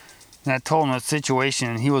 and I told him the situation,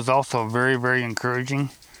 and he was also very, very encouraging.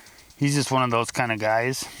 He's just one of those kind of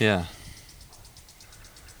guys. Yeah.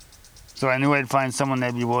 So I knew I'd find someone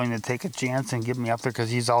that'd be willing to take a chance and get me up there because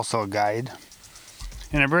he's also a guide.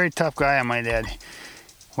 And a very tough guy, I might add.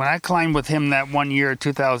 When I climbed with him that one year,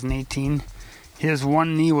 2018, his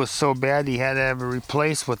one knee was so bad he had to have it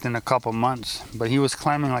replaced within a couple months. But he was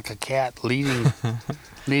climbing like a cat, leading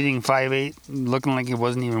 5'8", looking like he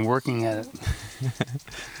wasn't even working at it.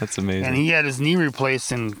 That's amazing. And he had his knee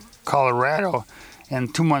replaced in Colorado,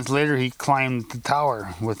 and 2 months later he climbed the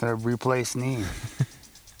tower with a replaced knee.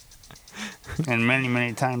 And many,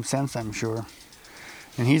 many times since, I'm sure.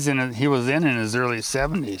 And he was in his early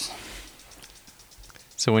 70s.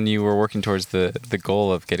 So when you were working towards the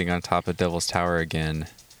goal of getting on top of Devil's Tower again,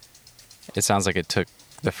 it sounds like it took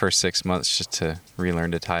the first 6 months just to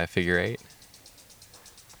relearn to tie a figure eight.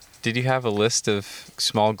 Did you have a list of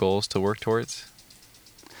small goals to work towards?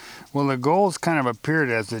 Well, the goals kind of appeared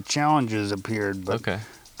as the challenges appeared. But Okay.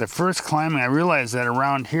 the first climbing, I realized that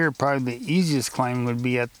around here, probably the easiest climbing would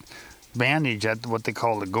be at Bandage, at what they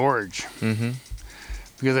call the Gorge. Mm-hmm.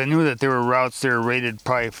 Because I knew that there were routes there rated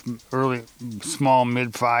probably early, small,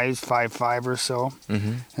 mid-5s, 5.5 or so,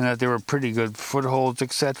 Mm-hmm. and that there were pretty good footholds,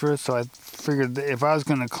 etc. So I figured that if I was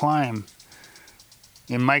going to climb,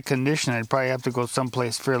 in my condition, I'd probably have to go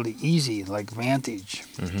someplace fairly easy, like Vantage.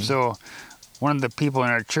 Mm-hmm. So one of the people in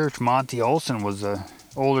our church, Monty Olson, was an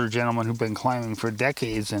older gentleman who'd been climbing for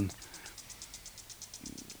decades, and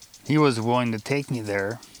he was willing to take me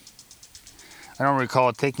there. I don't recall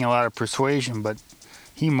it taking a lot of persuasion, but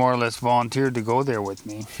he more or less volunteered to go there with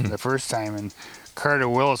me the first time. And Carter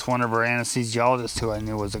Willis, one of our anesthesiologists who I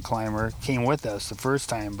knew was a climber, came with us the first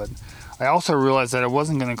time. But I also realized that I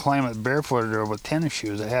wasn't going to climb it barefooted or with tennis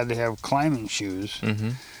shoes. I had to have climbing shoes.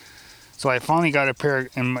 Mm-hmm. So I finally got a pair,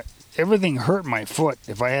 and everything hurt my foot.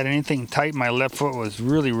 If I had anything tight, my left foot was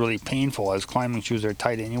really, really painful, as climbing shoes are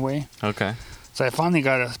tight anyway. Okay. So I finally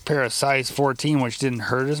got a pair of size 14, which didn't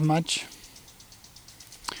hurt as much.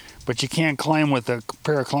 But you can't climb with a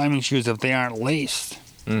pair of climbing shoes if they aren't laced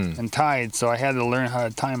and tied, so I had to learn how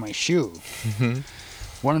to tie my shoe. Mm-hmm.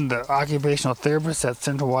 One of the occupational therapists at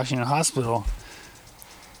Central Washington Hospital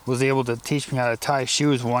was able to teach me how to tie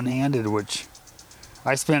shoes one-handed, which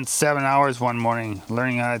I spent 7 hours one morning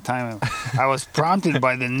learning how to time it. I was prompted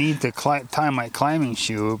by the need to tie my climbing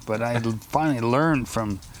shoe, but I finally learned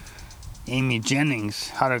from Amy Jennings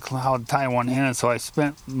how to tie one-handed. So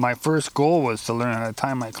my first goal was to learn how to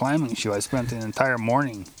tie my climbing shoe. I spent an entire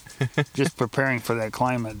morning just preparing for that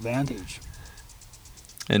climb advantage.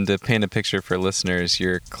 And to paint a picture for listeners,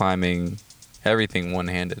 you're climbing everything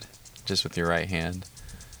one-handed, just with your right hand.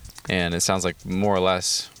 And it sounds like more or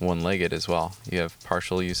less one-legged as well. You have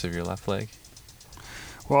partial use of your left leg?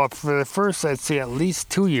 Well, for the first, I'd say at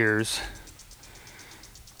least 2 years,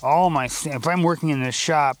 if I'm working in the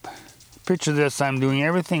shop, picture this, I'm doing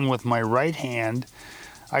everything with my right hand.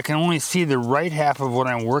 I can only see the right half of what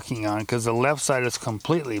I'm working on because the left side is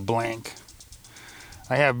completely blank.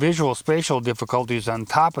 I have visual spatial difficulties on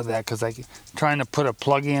top of that because I'm trying to put a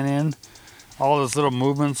plug-in in. All those little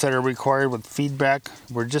movements that are required with feedback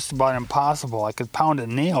were just about impossible. I could pound a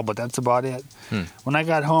nail, but that's about it. When I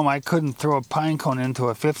got home, I couldn't throw a pine cone into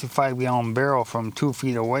a 55-gallon barrel from 2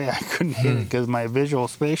 feet away. I couldn't hit it because my visual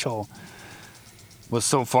spatial was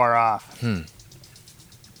so far off.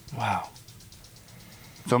 Wow.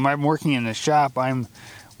 So when I'm working in the shop, I'm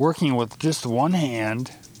working with just one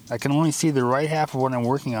hand. I can only see the right half of what I'm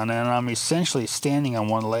working on, and I'm essentially standing on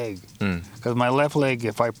one leg. Because my left leg,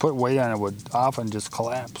 if I put weight on it, would often just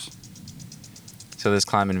collapse. So this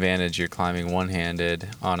climb advantage, you're climbing one-handed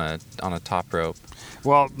on a top rope.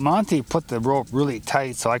 Well, Monty put the rope really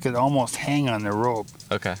tight so I could almost hang on the rope.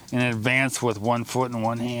 Okay. And advance with 1 foot and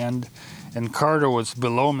one hand. And Carter was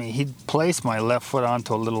below me. He'd placed my left foot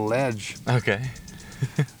onto a little ledge. Okay.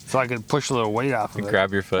 So I could push a little weight off of it.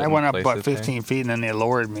 Grab your foot. I went up about 15 feet and then they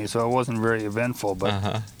lowered me, so it wasn't very eventful,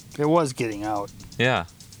 but it was getting out. Yeah.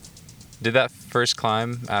 Did that first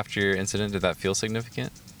climb after your incident, did that feel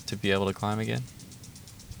significant to be able to climb again?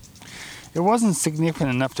 It wasn't significant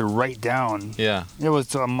enough to write down. Yeah. It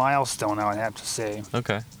was a milestone, I would have to say.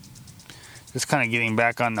 Okay. Just kind of getting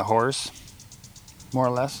back on the horse, more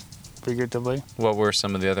or less, figuratively. What were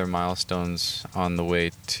some of the other milestones on the way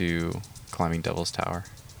to climbing Devil's Tower?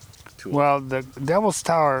 Well, the Devil's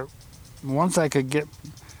Tower, once I could get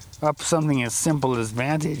up something as simple as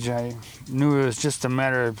Vantage, I knew it was just a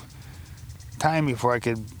matter of time before I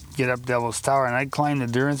could get up Devil's Tower. And I'd climbed the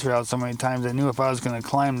Durance route so many times, I knew if I was going to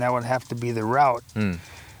climb, that would have to be the route.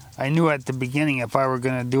 I knew at the beginning if I were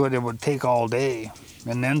going to do it, it would take all day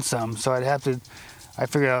and then some. So I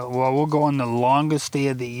figured out, well, we'll go on the longest day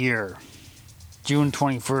of the year, June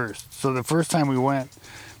 21st. So the first time we went,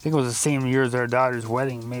 I think it was the same year as our daughter's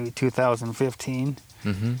wedding, maybe 2015.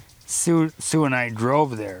 Sue and I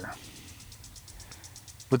drove there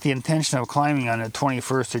with the intention of climbing on the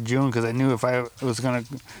 21st of June because I knew if I was going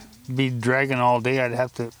to be dragging all day, I'd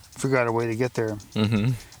have to figure out a way to get there.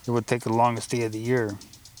 It would take the longest day of the year.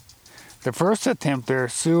 The first attempt there,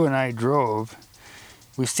 Sue and I drove.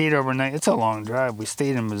 We stayed overnight. It's a long drive. We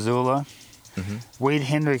stayed in Missoula. Wade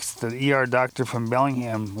Hendricks, the ER doctor from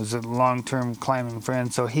Bellingham, was a long-term climbing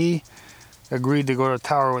friend, so he agreed to go to the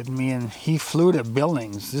tower with me, and he flew to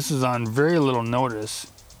Billings. This is on very little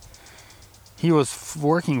notice. He was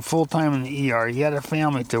working full-time in the ER. He had a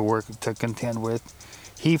family to contend with.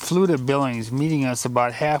 He flew to Billings, meeting us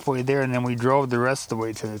about halfway there, and then we drove the rest of the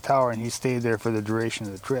way to the tower, and he stayed there for the duration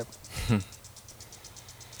of the trip.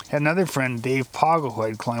 Had another friend, Dave Poggle, who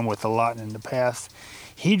I'd climbed with a lot in the past.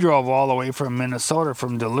 He drove all the way from Minnesota,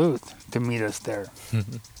 from Duluth, to meet us there.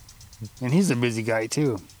 And he's a busy guy,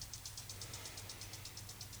 too.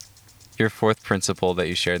 Your fourth principle that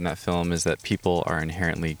you shared in that film is that people are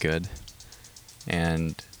inherently good.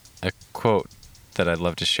 And a quote that I'd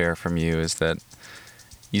love to share from you is that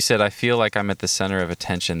you said, "I feel like I'm at the center of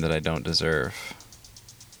attention that I don't deserve."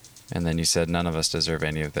 And then you said, "None of us deserve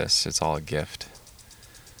any of this. It's all a gift."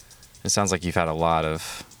 It sounds like you've had a lot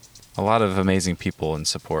of amazing people in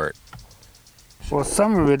support. Well,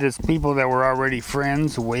 some of it is people that were already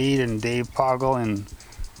friends, Wade and Dave Poggle and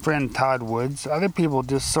friend Todd Woods. Other people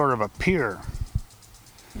just sort of appear.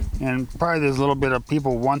 And probably there's a little bit of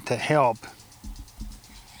people want to help.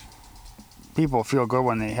 People feel good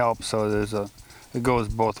when they help, so it goes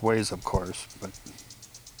both ways, of course. But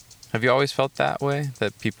have you always felt that way,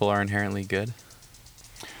 that people are inherently good?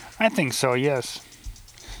 I think so, yes.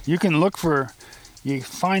 You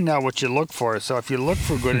find out what you look for. So if you look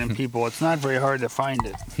for good in people, it's not very hard to find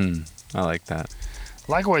it. I like that.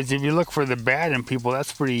 Likewise, if you look for the bad in people,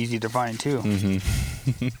 that's pretty easy to find too.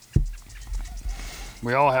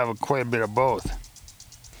 We all have quite a bit of both.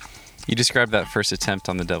 You described that first attempt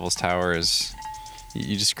on the Devil's Tower as,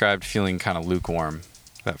 you described feeling kind of lukewarm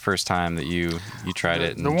that first time that you tried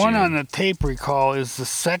it. The one on the tape recall is the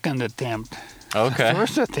second attempt. Okay.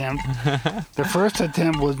 The first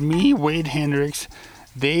attempt was me, Wade Hendricks,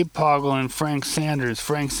 Dave Poggle, and Frank Sanders.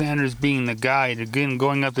 Frank Sanders being the guide, again,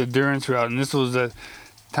 going up the Durance route. And this was the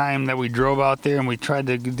time that we drove out there and we tried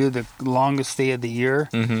to do the longest day of the year.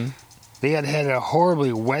 Mm-hmm. They had a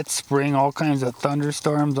horribly wet spring, all kinds of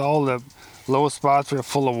thunderstorms. All the low spots were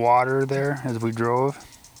full of water there as we drove.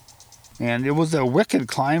 And it was a wicked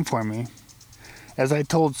climb for me. As I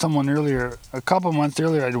told someone earlier, a couple months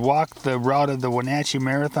earlier, I'd walked the route of the Wenatchee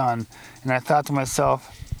Marathon, and I thought to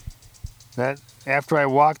myself that after I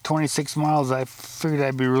walked 26 miles, I figured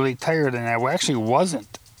I'd be really tired, and I actually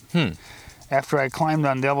wasn't. After I climbed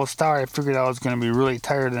on Devil's Tower, I figured I was going to be really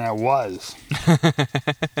tired, and I was.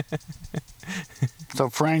 So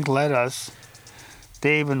Frank led us.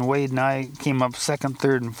 Dave and Wade and I came up second,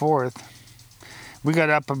 third, and fourth. We got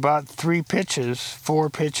up about 4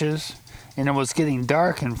 pitches, and it was getting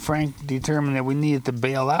dark, and Frank determined that we needed to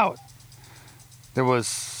bail out. There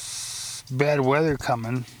was bad weather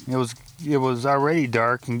coming. It was already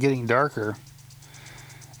dark and getting darker,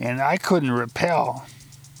 and I couldn't rappel.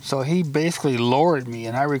 So he basically lowered me,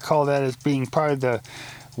 and I recall that as being probably the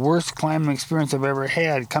worst climbing experience I've ever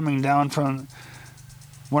had. Coming down from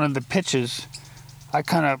one of the pitches, I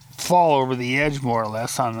kind of fall over the edge more or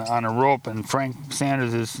less on a rope, and Frank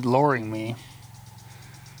Sanders is lowering me.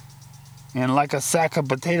 And like a sack of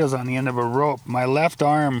potatoes on the end of a rope, my left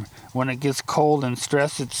arm, when it gets cold and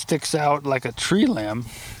stressed, it sticks out like a tree limb,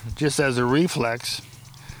 just as a reflex.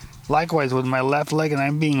 Likewise with my left leg, and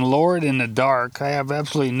I'm being lowered in the dark. I have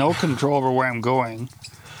absolutely no control over where I'm going.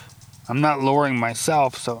 I'm not lowering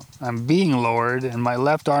myself, so I'm being lowered, and my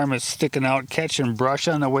left arm is sticking out, catching brush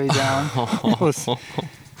on the way down. It was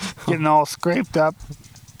getting all scraped up,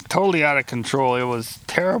 totally out of control. It was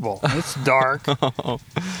terrible. It's dark.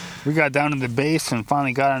 We got down to the base and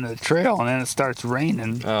finally got onto the trail, and then it starts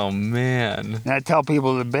raining. Oh, man. And I tell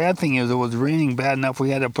people the bad thing is it was raining bad enough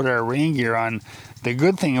we had to put our rain gear on. The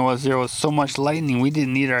good thing was there was so much lightning we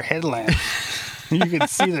didn't need our headlamps. You could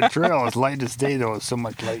see the trail as light as day. There was so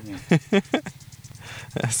much lightning.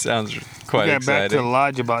 That sounds quite exciting. We got back to the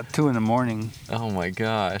lodge about 2 in the morning. Oh, my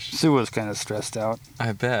gosh. Sue was kind of stressed out.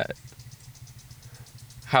 I bet.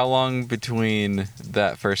 How long between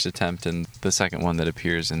that first attempt and the second one that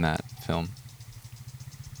appears in that film?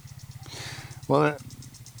 Well,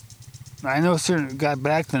 I know certain got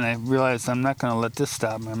back then I realized I'm not going to let this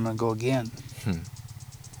stop me. I'm going to go again.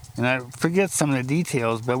 And I forget some of the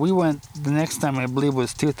details, but we went the next time, I believe,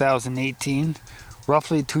 was 2018,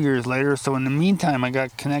 roughly 2 years later. So in the meantime, I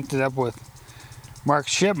got connected up with Mark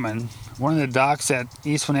Shipman, one of the docs at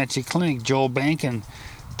East Wenatchee Clinic, Joel Bankin,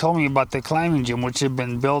 told me about the climbing gym, which had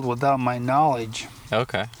been built without my knowledge.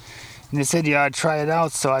 Okay. And they said, yeah, I'd try it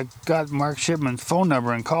out. So I got Mark Shipman's phone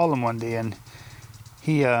number and called him one day, and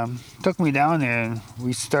he took me down there, and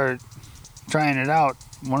we started trying it out.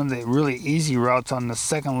 One of the really easy routes on the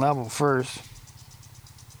second level first.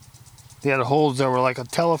 They had holes that were like a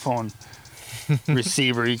telephone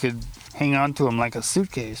receiver. You could hang on to them like a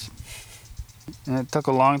suitcase. And it took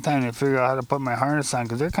a long time to figure out how to put my harness on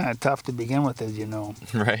because they're kind of tough to begin with, as you know.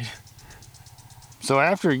 Right. So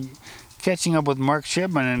after catching up with Mark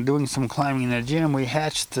Shipman and doing some climbing in the gym, we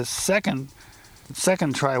hatched the second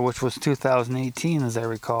try, which was 2018, as I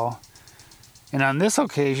recall. And on this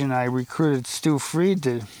occasion, I recruited Stu Freed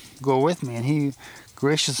to go with me, and he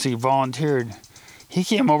graciously volunteered. He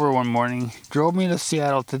came over one morning, drove me to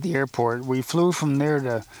Seattle to the airport. We flew from there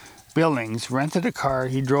to Billings, rented a car.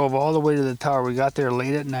 He drove all the way to the tower. We got there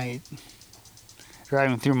late at night,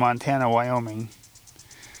 driving through Montana, Wyoming.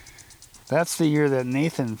 That's the year that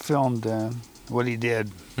Nathan filmed what he did,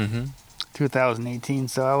 2018.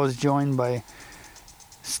 So I was joined by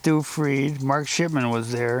Stu Freed. Mark Shipman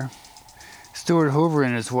was there. Stuart Hoover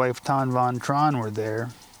and his wife, Ton Von Tron, were there,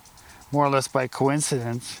 more or less by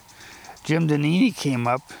coincidence. Jim Danini came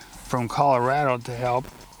up from Colorado to help.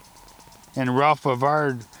 And Ralph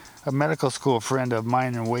Bavard, a medical school friend of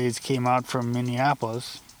mine and Wade's, came out from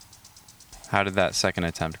Minneapolis. How did that second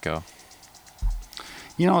attempt go?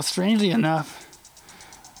 You know, strangely enough,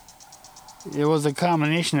 it was a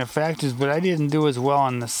combination of factors, but I didn't do as well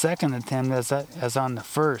on the second attempt as on the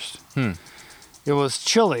first. It was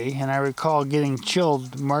chilly, and I recall getting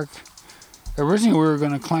chilled. Mark, originally we were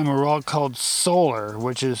going to climb a route called Solar,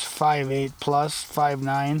 which is 5'8 plus,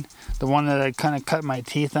 5'9", the one that I kind of cut my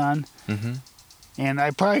teeth on. And I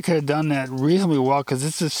probably could have done that reasonably well because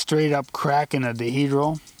this is straight up crack in a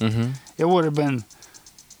dihedral. It would have been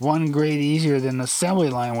one grade easier than the assembly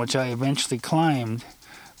line, which I eventually climbed.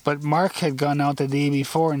 But Mark had gone out the day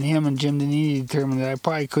before, and him and Jim Danini determined that I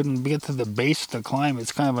probably couldn't get to the base of the climb.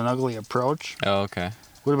 It's kind of an ugly approach. Oh, okay.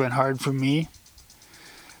 Would have been hard for me.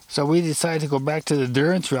 So we decided to go back to the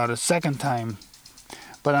endurance route a second time.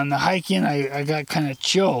 But on the hike in, I got kind of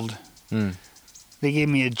chilled. They gave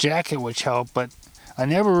me a jacket, which helped, but I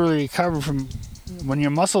never really recovered from when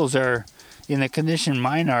your muscles are in the condition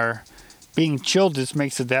mine are. Being chilled just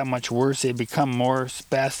makes it that much worse. They become more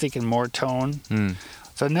spastic and more toned.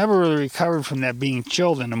 So I never really recovered from that being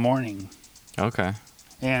chilled in the morning. Okay.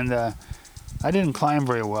 And I didn't climb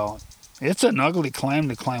very well. It's an ugly climb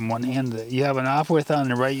to climb one hand. You have an off-width on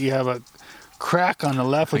the right. You have a crack on the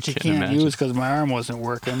left, which you can't use because my arm wasn't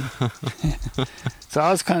working. So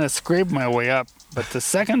I was kind of scraping my way up. But the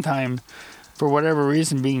second time, for whatever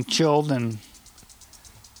reason, being chilled, and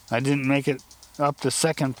I didn't make it up the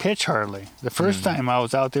second pitch hardly. The first time I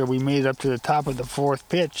was out there, we made it up to the top of the fourth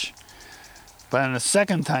pitch. But on the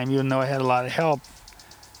second time, even though I had a lot of help,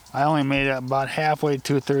 I only made it about halfway,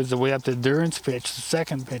 2/3 of the way up the endurance pitch, the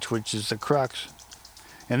second pitch, which is the crux.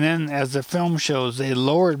 And then, as the film shows, they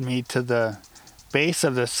lowered me to the base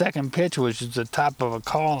of the second pitch, which is the top of a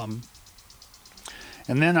column.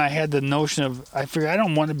 And then I had the notion of, I figured I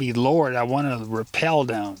don't want to be lowered, I want to rappel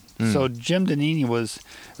down. So Jim Danini was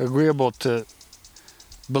agreeable to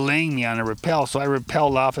belaying me on a rappel, so I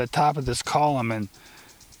rappelled off the top of this column, and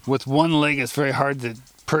with one leg it's very hard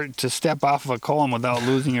to step off of a column without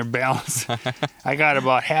losing your balance. I got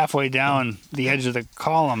about halfway down the edge of the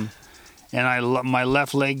column, and my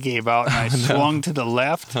left leg gave out, and I swung to the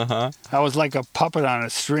left. I was like a puppet on a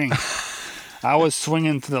string. I was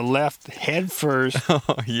swinging to the left head first. Oh,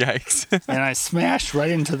 yikes. And I smashed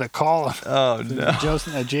right into the column. Oh, no.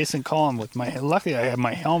 Adjacent column with luckily I had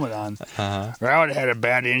my helmet on. Or I would have had a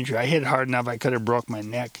bad injury. I hit hard enough I could have broke my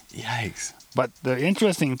neck. Yikes. But the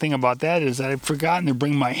interesting thing about that is that I'd forgotten to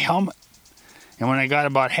bring my helmet. And when I got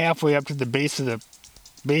about halfway up to the base of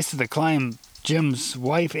the climb, Jim's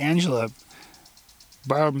wife, Angela,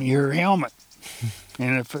 borrowed me her helmet.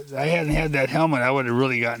 And if I hadn't had that helmet, I would have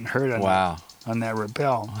really gotten hurt on that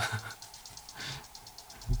rappel.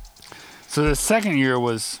 So the second year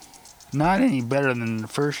was not any better than the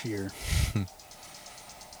first year.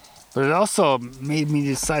 But it also made me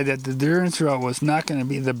decide that the endurance route was not going to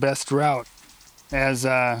be the best route. As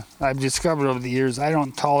I've discovered over the years, I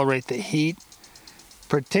don't tolerate the heat,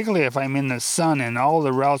 particularly if I'm in the sun, and all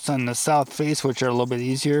the routes on the south face, which are a little bit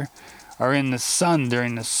easier, are in the sun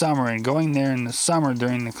during the summer, and going there in the summer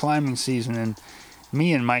during the climbing season, and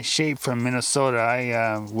me and my shape from Minnesota,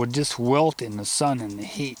 I would just wilt in the sun and the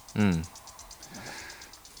heat.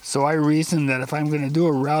 So I reasoned that if I'm going to do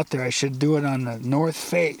a route there, I should do it on the north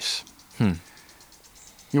face.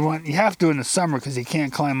 You have to in the summer because you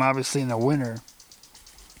can't climb obviously in the winter.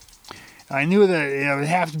 I knew that it would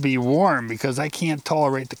have to be warm because I can't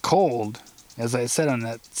tolerate the cold, as I said on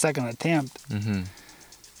that second attempt.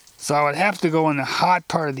 So I would have to go in the hot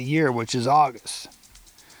part of the year, which is August.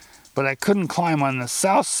 But I couldn't climb on the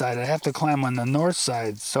south side. I'd have to climb on the north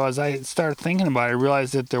side. So as I started thinking about it, I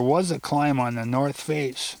realized that there was a climb on the north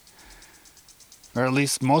face, or at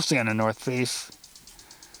least mostly on the north face,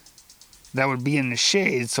 that would be in the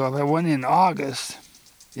shade. So if I went in August,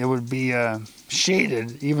 it would be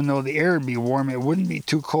shaded. Even though the air would be warm, it wouldn't be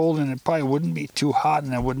too cold, and it probably wouldn't be too hot,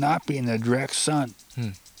 and it would not be in the direct sun.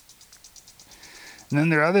 And then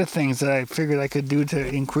there are other things that I figured I could do to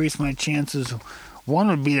increase my chances. One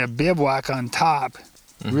would be to bivouac on top,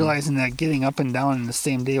 realizing that getting up and down in the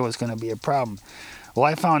same day was going to be a problem. Well,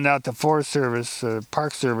 I found out the Forest Service,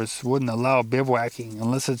 Park Service, wouldn't allow bivouacking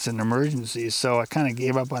unless it's an emergency, so I kind of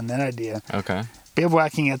gave up on that idea. Okay.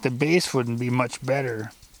 Bivouacking at the base wouldn't be much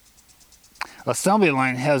better. Assembly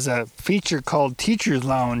Line has a feature called Teacher's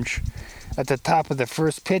Lounge at the top of the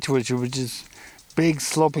first pitch, which is big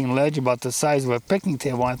sloping ledge about the size of a picnic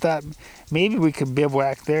table. I thought maybe we could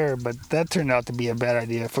bivouac there, but that turned out to be a bad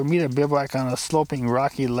idea. For me to bivouac on a sloping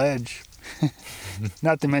rocky ledge,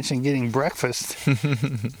 not to mention getting breakfast,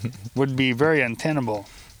 would be very untenable.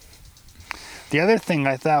 The other thing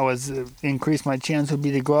I thought was increase my chance would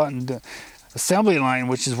be to go out and Assembly Line,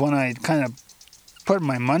 which is one I kind of put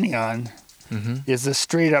my money on, is a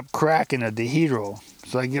straight up crack in a dehedral.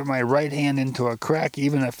 So I get my right hand into a crack,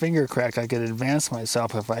 even a finger crack, I could advance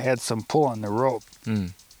myself if I had some pull on the rope.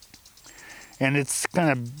 And it's kind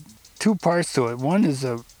of two parts to it. One is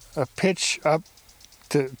a pitch up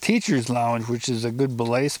to Teacher's Lounge, which is a good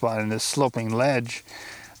belay spot in this sloping ledge.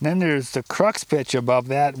 And then there's the crux pitch above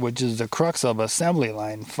that, which is the crux of Assembly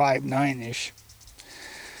Line, 5'9"-ish.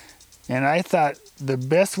 And I thought the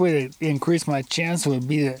best way to increase my chance would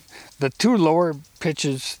be the two lower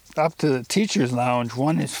pitches up to the Teacher's Lounge.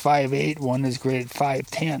 One is 5'8", one is graded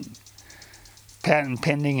 5'10". Patent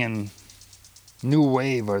Pending and New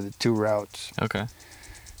Wave are the two routes. Okay.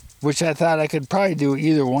 which I thought I could probably do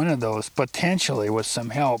either one of those potentially with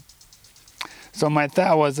some help. So my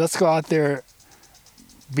thought was, let's go out there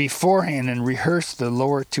beforehand and rehearse the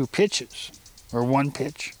lower 2 pitches, or 1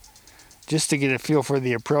 pitch, just to get a feel for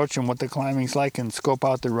the approach and what the climbing's like and scope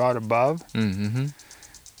out the route above. Mm-hmm.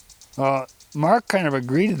 Mark kind of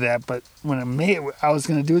agreed to that, but when I was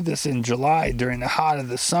going to do this in July during the hot of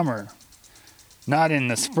the summer, not in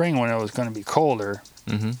the spring when it was going to be colder.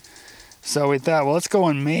 Mm-hmm. So we thought, well, let's go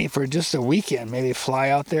in May for just a weekend, maybe fly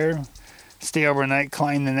out there, stay overnight,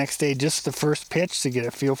 climb the next day, just the first pitch to get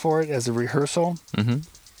a feel for it as a rehearsal. Mm-hmm.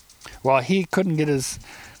 Well, he couldn't get his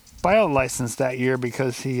pilot license that year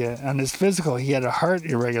because he on his physical, he had a heart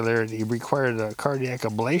irregularity. He required a cardiac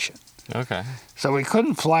ablation. Okay. So we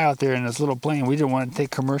couldn't fly out there in this little plane. We didn't want to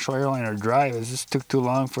take commercial airline or drive. It just took too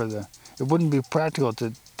long it wouldn't be practical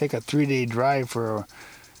to take a 3-day drive for a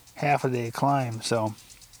half-a-day climb. So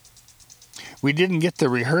we didn't get to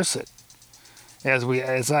rehearse it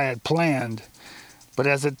as I had planned. But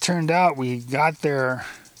as it turned out, we got there.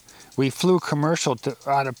 We flew commercial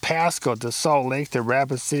out of Pasco to Salt Lake to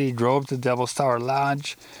Rapid City, drove to Devil's Tower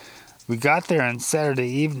Lodge. We got there on Saturday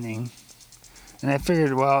evening, and I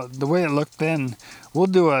figured, well, the way it looked then, we'll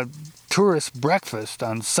do a tourist breakfast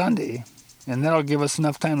on Sunday, and that'll give us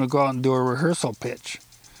enough time to go out and do a rehearsal pitch.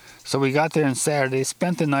 So we got there on Saturday,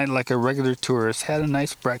 spent the night like a regular tourist, had a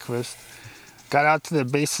nice breakfast, got out to the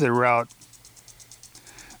base of the route,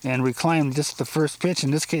 and we climbed just the first pitch.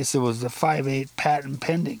 In this case, it was the 5.8 patent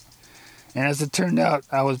pending. And as it turned out,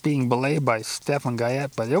 I was being belayed by Stefan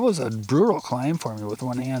Guyette, but it was a brutal climb for me with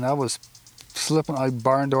one hand. I was slipping like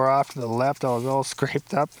barn door off to the left. I was all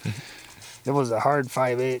scraped up. It was a hard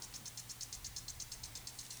 5.8.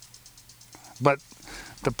 But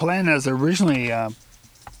the plan as originally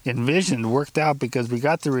envisioned worked out because we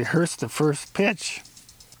got to rehearse the first pitch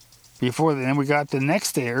and we got the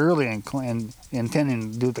next day early and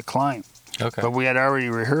intending to do the climb. Okay. But we had already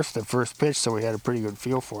rehearsed the first pitch, so we had a pretty good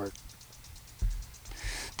feel for it.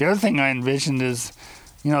 The other thing I envisioned is,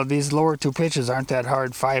 these lower 2 pitches aren't that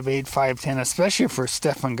hard, 5.8, 5.10, especially for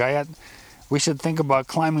Stefan Guyette. We should think about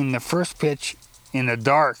climbing the first pitch in the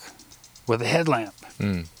dark with a headlamp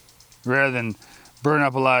rather than burn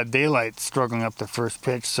up a lot of daylight struggling up the first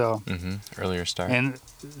pitch. So earlier start. And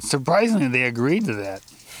surprisingly, they agreed to that.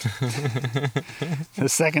 The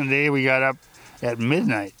second day, we got up at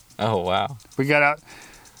midnight. Oh, wow. We got out.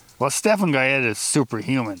 Well, Stefan Guyette is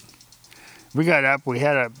superhuman. We got up, we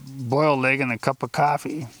had a boiled egg and a cup of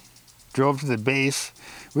coffee, drove to the base.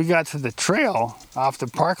 We got to the trail off the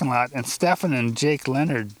parking lot, and Stefan and Jake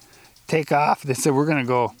Leonard take off. They said, we're gonna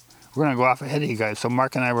go off ahead of you guys. So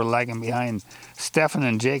Mark and I were lagging behind. Stefan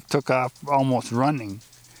and Jake took off almost running.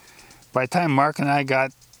 By the time Mark and I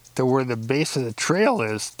got to where the base of the trail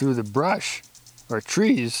is through the brush or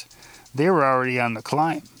trees, they were already on the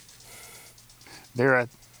climb. They're at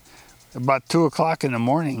about 2 o'clock in the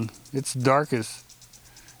morning. It's dark as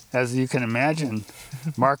you can imagine.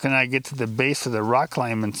 Mark and I get to the base of the rock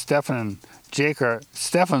climb, and Stefan's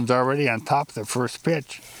already on top of the first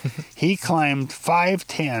pitch. He climbed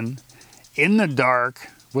 5.10 in the dark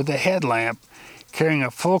with a headlamp, carrying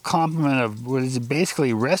a full complement of what is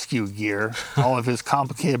basically rescue gear, all of his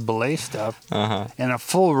complicated belay stuff, and a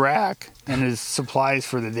full rack and his supplies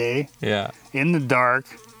for the day. Yeah. In the dark.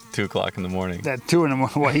 2 o'clock in the morning. At 2 in the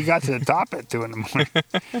morning. Well, he got to the top at 2 in the morning.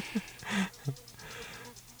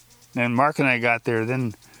 And Mark and I got there.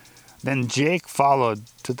 Then Jake followed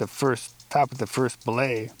to the top of the first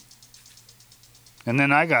belay. And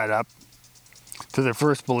then I got up to the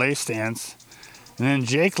first belay stance. And then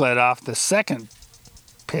Jake led off the second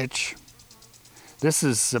pitch. This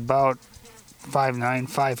is about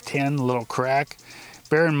 5.9, 5.10, a little crack.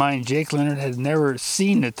 Bear in mind, Jake Leonard had never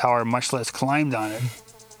seen the tower, much less climbed on it.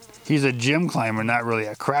 He's a gym climber, not really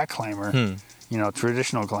a crack climber,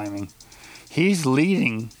 traditional climbing. He's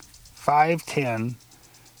leading 5.10,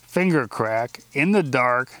 finger crack, in the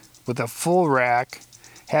dark, with a full rack,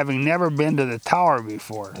 having never been to the tower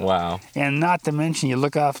before. Wow. And not to mention, you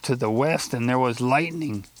look off to the west, and there was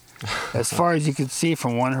lightning as far as you could see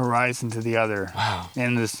from one horizon to the other. Wow.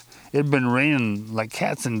 And it had been raining like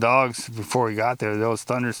cats and dogs before we got there. There was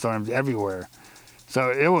thunderstorms everywhere.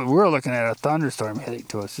 So we were looking at a thunderstorm heading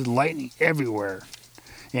to us. There's lightning everywhere.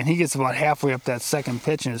 And he gets about halfway up that second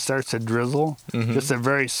pitch and it starts to drizzle. Just a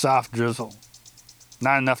very soft drizzle.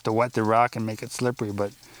 Not enough to wet the rock and make it slippery,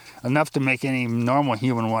 but enough to make any normal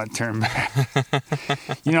human want to turn back.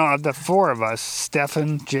 Of the 4 of us,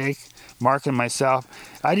 Stefan, Jake, Mark, and myself,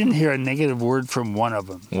 I didn't hear a negative word from one of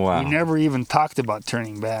them. Wow. We never even talked about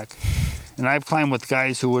turning back. And I've climbed with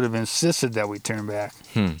guys who would have insisted that we turn back.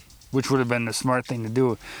 which would have been the smart thing to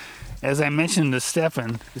do. As I mentioned to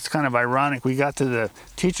Stefan, it's kind of ironic. We got to the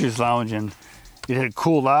teacher's lounge and it had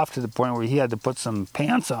cooled off to the point where he had to put some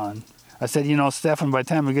pants on. I said, Stefan, by the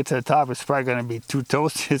time we get to the top, it's probably going to be too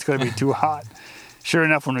toasty. It's going to be too hot. Sure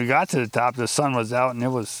enough, when we got to the top, the sun was out and it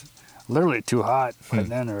was literally too hot by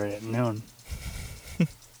then or at noon.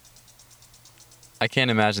 I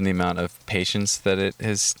can't imagine the amount of patience that it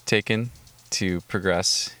has taken to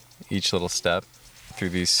progress each little step through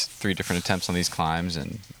these 3 different attempts on these climbs.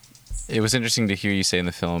 And it was interesting to hear you say in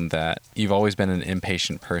the film that you've always been an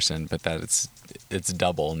impatient person, but that it's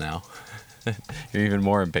double now. You're even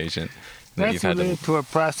more impatient. That's related to a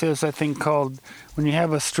process, I think, called when you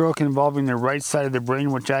have a stroke involving the right side of the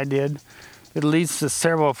brain, which I did, it leads to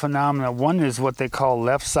several phenomena. One is what they call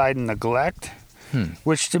left side neglect,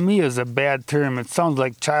 which to me is a bad term. It sounds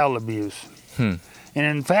like child abuse. And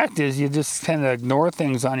in fact you just tend to ignore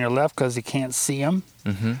things on your left because you can't see them.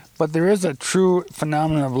 But there is a true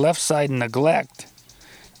phenomenon of left side neglect.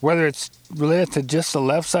 Whether it's related to just the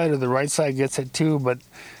left side or the right side gets it too, but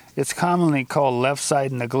it's commonly called left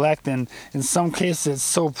side neglect. And in some cases it's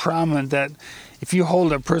so prominent that if you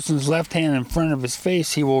hold a person's left hand in front of his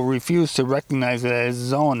face, he will refuse to recognize it as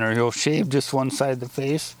his own, or he'll shave just one side of the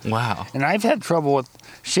face. Wow. And I've had trouble with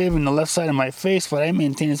shaving the left side of my face, but I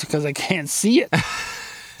maintain it's because I can't see it.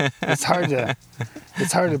 It's hard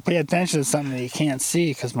to pay attention to something that you can't see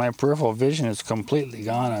because my peripheral vision is completely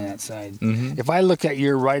gone on that side. If I look at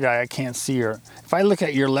your right eye, I can't see your... If I look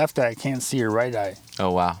at your left eye, I can't see your right eye. Oh,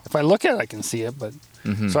 wow. If I look at it, I can see it, but...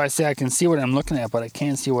 So I say I can see what I'm looking at, but I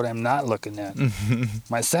can't see what I'm not looking at.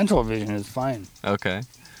 My central vision is fine. Okay.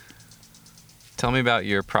 Tell me about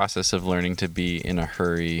your process of learning to be in a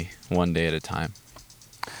hurry one day at a time.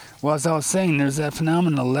 Well, as I was saying, there's that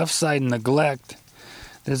phenomenon of left side neglect.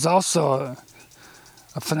 There's also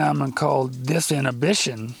a phenomenon called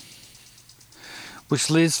disinhibition, which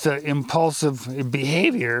leads to impulsive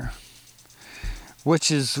behavior, which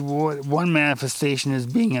is what one manifestation is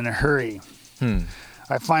being in a hurry.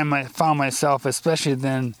 I found myself, especially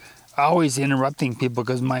then, always interrupting people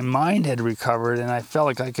because my mind had recovered and I felt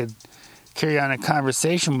like I could carry on a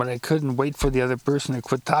conversation, but I couldn't wait for the other person to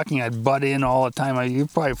quit talking. I'd butt in all the time. You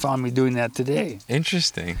probably found me doing that today.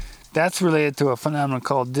 Interesting. That's related to a phenomenon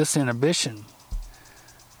called disinhibition.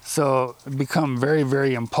 So become very,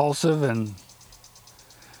 very impulsive and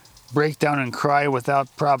break down and cry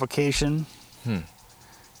without provocation.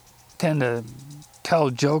 Tend to tell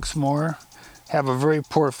jokes more. Have a very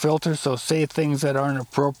poor filter, so say things that aren't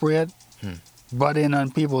appropriate. Butt in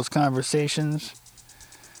on people's conversations.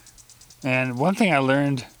 And one thing I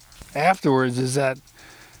learned afterwards is that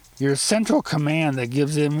your central command that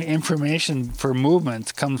gives them information for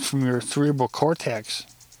movements comes from your cerebral cortex.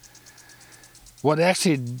 What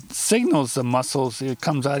actually signals the muscles, it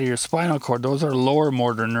comes out of your spinal cord. Those are lower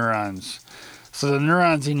motor neurons. So the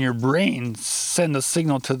neurons in your brain send a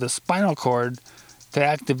signal to the spinal cord to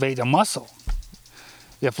activate a muscle.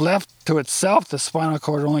 If left to itself, the spinal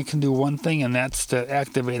cord only can do one thing, and that's to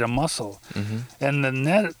activate a muscle. And the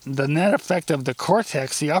net effect of the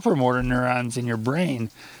cortex, the upper motor neurons in your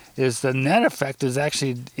brain, is the net effect is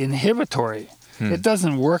actually inhibitory. It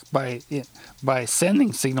doesn't work by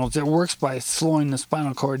sending signals. It works by slowing the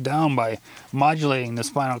spinal cord down, by modulating the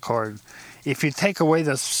spinal cord. If you take away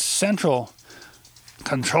the central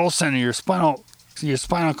control center, your spinal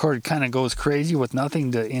cord kind of goes crazy with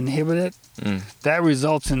nothing to inhibit it. That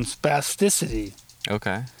results in spasticity.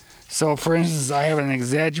 Okay. So, for instance, I have an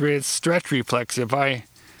exaggerated stretch reflex. If I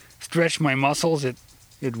stretch my muscles, it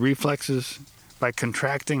reflexes by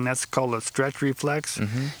contracting. That's called a stretch reflex.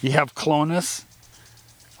 You have clonus.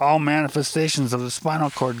 All manifestations of the spinal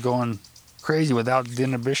cord going crazy without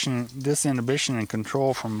disinhibition and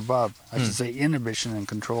control from above. I should say inhibition and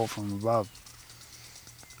control from above.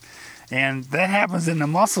 And that happens in the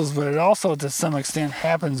muscles, but it also, to some extent,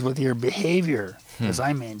 happens with your behavior, as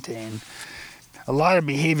I maintain. A lot of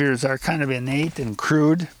behaviors are kind of innate and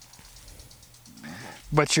crude,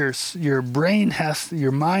 but your mind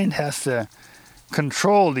has to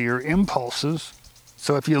control your impulses.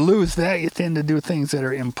 So if you lose that, you tend to do things that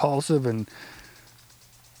are impulsive and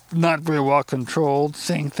not very well controlled,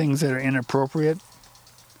 saying things that are inappropriate,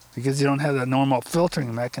 because you don't have the normal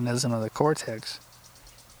filtering mechanism of the cortex.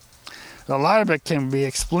 A lot of it can be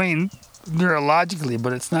explained neurologically,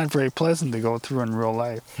 but it's not very pleasant to go through in real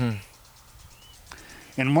life.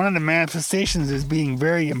 And one of the manifestations is being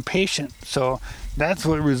very impatient. So that's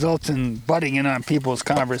what results in butting in on people's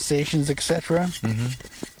conversations, etc.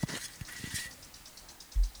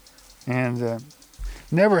 And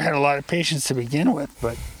never had a lot of patience to begin with,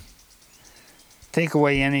 but take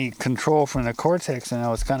away any control from the cortex, and I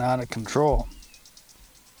was kind of out of control.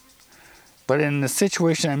 But in the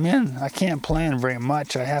situation I'm in, I can't plan very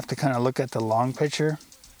much. I have to kind of look at the long picture.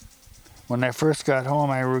 When I first got home,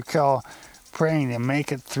 I recall praying to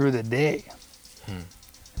make it through the day.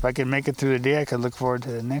 If I could make it through the day, I could look forward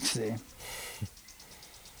to the next day.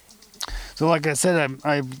 So like I said,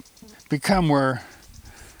 I've become where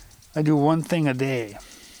I do one thing a day,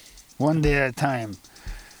 one day at a time.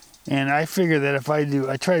 And I figure that if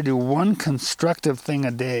I try to do one constructive thing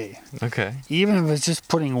a day. Okay. Even if it's just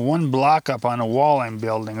putting one block up on a wall I'm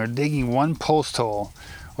building, or digging one post hole,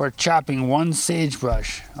 or chopping one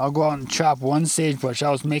sagebrush. I'll go out and chop one sagebrush.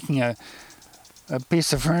 I was making a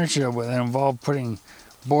piece of furniture that involved putting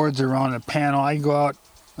boards around a panel. I'd go out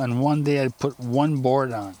and one day I'd put one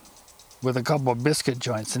board on with a couple of biscuit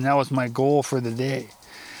joints, and that was my goal for the day.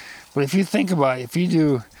 But if you think about it, if you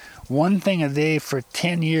do one thing a day for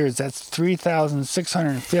 10 years, that's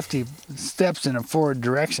 3,650 steps in a forward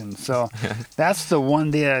direction. So that's the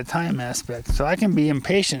one day at a time aspect. So I can be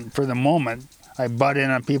impatient for the moment. I butt in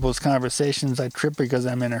on people's conversations. I trip because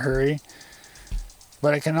I'm in a hurry.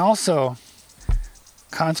 But I can also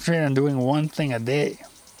concentrate on doing one thing a day.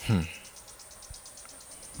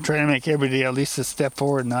 Try to make every day at least a step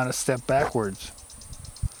forward, not a step backwards.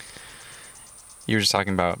 You were just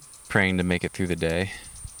talking about praying to make it through the day.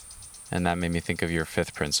 And that made me think of your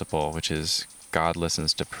fifth principle, which is God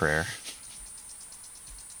listens to prayer.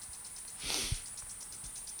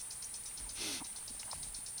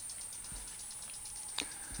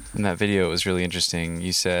 In that video, it was really interesting.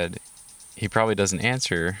 You said he probably doesn't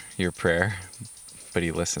answer your prayer, but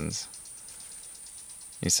he listens.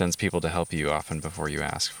 He sends people to help you often before you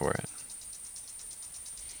ask for it.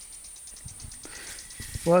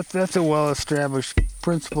 Well, that's a well-established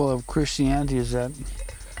principle of Christianity, is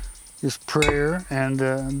prayer, and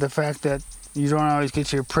the fact that you don't always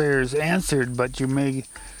get your prayers answered, but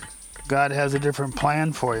God has a different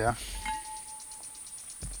plan for you.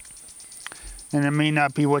 And it may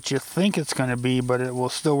not be what you think it's going to be, but it will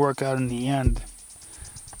still work out in the end.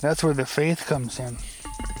 That's where the faith comes in.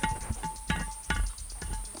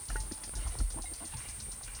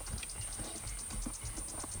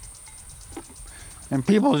 And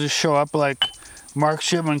people just show up, like Mark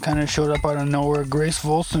Shipman kind of showed up out of nowhere. Grace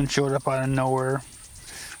Volkmann showed up out of nowhere.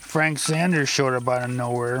 Frank Sanders showed up out of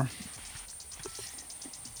nowhere.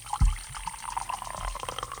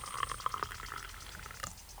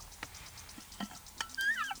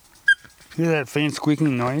 Hear that faint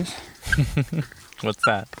squeaking noise? What's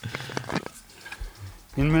that?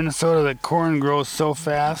 In Minnesota, the corn grows so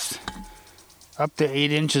fast, up to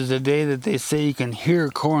 8 inches a day, that they say you can hear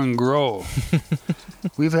corn grow.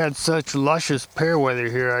 We've had such luscious pear weather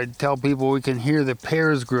here, I tell people we can hear the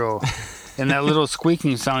pears grow. And that little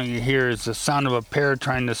squeaking sound you hear is the sound of a pear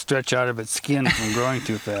trying to stretch out of its skin from growing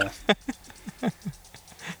too fast.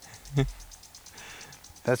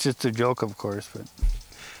 That's just a joke, of course, but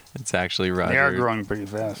It's actually Roger. They are growing pretty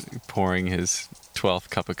fast. Pouring his 12th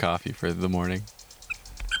cup of coffee for the morning.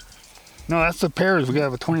 No, that's the pears. We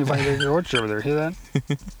got a 25-acre orchard over there. Hear that?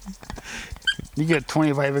 You get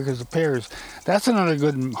 25 acres of pears. That's another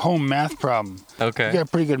good home math problem. Okay. You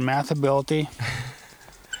got pretty good math ability.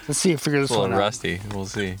 Let's see if you figure this It's a one little out. rusty. We'll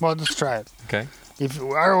see. Well, let's try it. Okay. If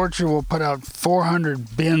our orchard will put out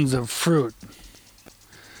 400 bins of fruit.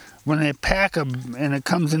 When they pack them, and it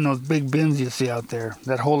comes in those big bins you see out there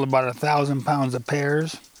that hold about 1,000 pounds of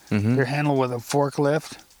pears, they're handled with a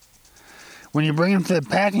forklift. When you bring them to the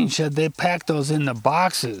packing shed, they pack those into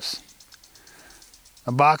boxes.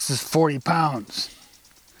 A box is 40 pounds.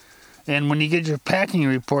 And when you get your packing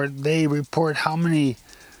report, they report how many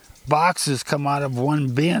boxes come out of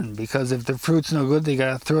one bin, because if the fruit's no good, they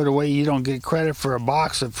got to throw it away. You don't get credit for a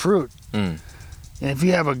box of fruit. And if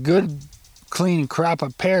you have a good, clean crop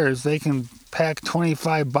of pears, they can pack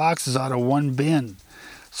 25 boxes out of one bin.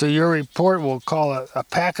 So your report will call a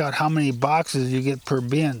pack out how many boxes you get per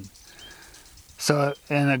bin. So,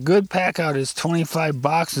 and a good pack out is 25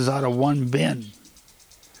 boxes out of one bin.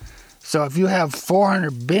 So if you have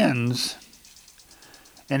 400 bins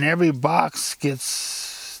and every box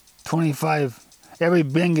gets 25, every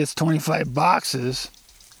bin gets 25 boxes,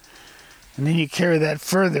 and then you carry that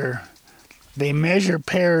further, they measure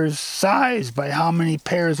pears' size by how many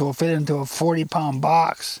pears will fit into a 40-pound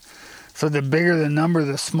box. So the bigger the number,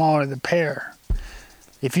 the smaller the pear.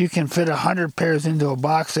 If you can fit 100 pears into a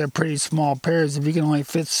box, they're pretty small pears. If you can only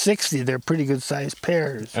fit 60, they're pretty good-sized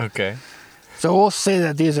pears. Okay. So we'll say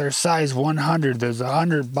that these are size 100. There's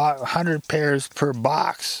 100 pears per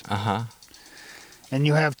box. And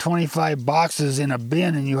you have 25 boxes in a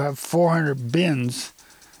bin, and you have 400 bins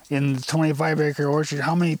in the 25-acre orchard,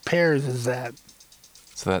 how many pears is that?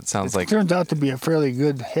 So that sounds It turns out to be a fairly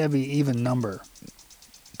good, heavy, even number.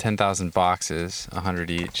 10,000 boxes,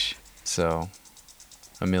 100 each. So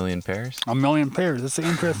 1 million pears? 1 million pears. That's an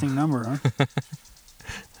interesting number, huh?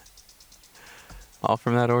 All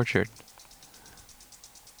from that orchard.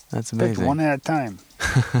 That's amazing. Picked one at a time.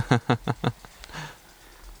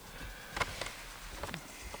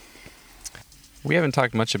 We haven't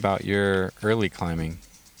talked much about your early climbing.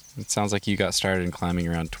 It sounds like you got started in climbing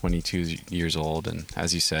around 22 years old, and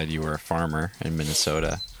as you said, you were a farmer in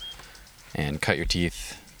Minnesota and cut your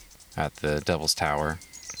teeth at the Devil's Tower.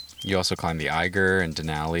 You also climbed the Eiger and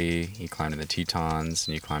Denali, you climbed in the Tetons,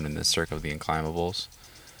 and you climbed in the Cirque of the Unclimbables.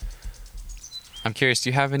 I'm curious, do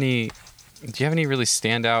you have any really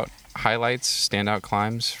standout highlights, standout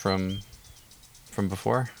climbs from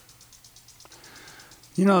before?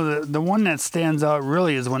 You know, the one that stands out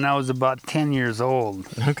really is when I was about 10 years old.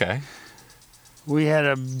 Okay. We had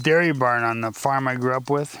a dairy barn on the farm I grew up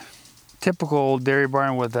with. Typical old dairy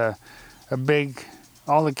barn with a big,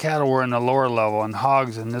 all the cattle were in the lower level, and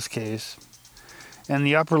hogs in this case. And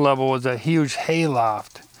the upper level was a huge hay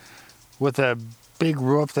loft with a big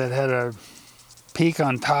roof that had a peak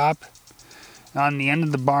on top. On the end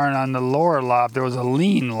of the barn, on the lower loft, there was a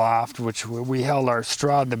lean loft, which we held our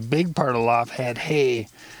straw. The big part of the loft had hay.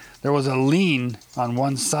 There was a lean on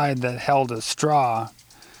one side that held a straw.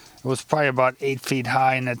 It was probably about 8 feet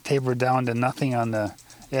high, and it tapered down to nothing on the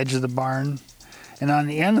edge of the barn. And on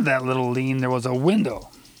the end of that little lean, there was a window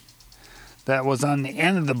that was on the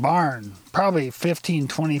end of the barn, probably 15,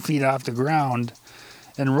 20 feet off the ground.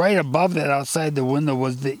 And right above that, outside the window,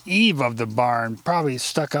 was the eave of the barn, probably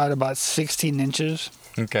stuck out about 16 inches.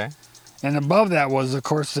 Okay. And above that was, of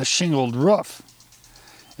course, the shingled roof.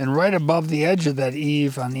 And right above the edge of that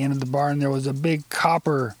eave, on the end of the barn, there was a big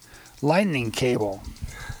copper lightning cable,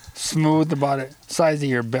 smooth about the size of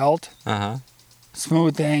your belt,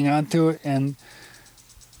 smooth to hang onto it. And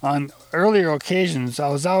on earlier occasions, I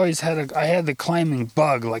had the climbing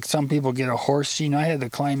bug, like some people get a horse gene. I had the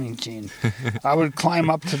climbing gene. I would climb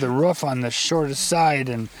up to the roof on the shortest side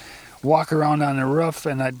and walk around on the roof,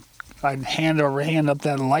 and I'd hand over hand up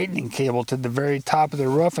that lightning cable to the very top of the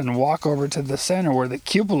roof and walk over to the center where the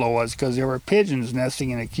cupola was, because there were pigeons nesting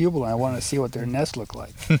in a cupola, and I wanted to see what their nest looked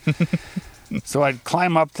like. So I'd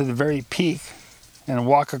climb up to the very peak and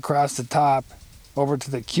walk across the top over to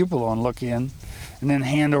the cupola and look in, and then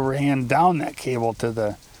hand over hand down that cable to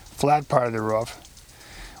the flat part of the roof.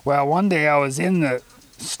 Well, one day I was in the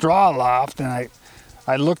straw loft, and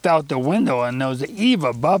I looked out the window, and there was an eave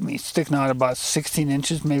above me sticking out about 16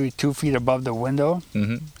 inches, maybe 2 feet above the window.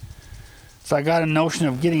 Mm-hmm. So I got a notion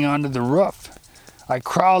of getting onto the roof. I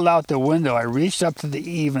crawled out the window. I reached up to the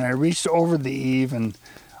eave, and I reached over the eave, and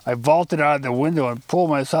I vaulted out of the window and pulled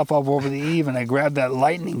myself up over the eave, and I grabbed that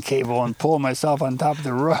lightning cable and pulled myself on top of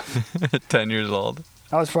the roof. 10 years old.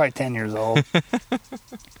 I was probably 10 years old.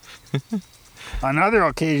 On other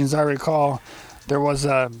occasions, I recall, there was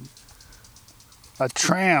a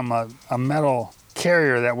tram, a metal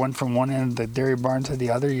carrier that went from one end of the dairy barn to the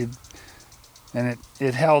other, and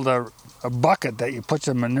it held a bucket that you put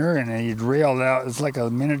some manure in, and you'd rail it out. It's like a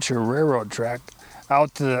miniature railroad track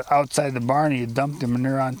out to the outside the barn, and you dump the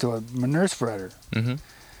manure onto a manure spreader. Mm-hmm.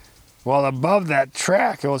 Well, above that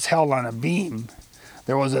track, it was held on a beam.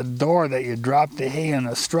 There was a door that you dropped the hay and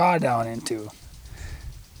the straw down into.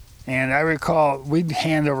 And I recall we'd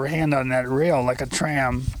hand over hand on that rail like a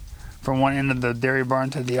tram from one end of the dairy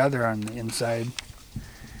barn to the other on the inside.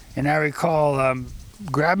 And I recall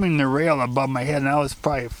grabbing the rail above my head, and I was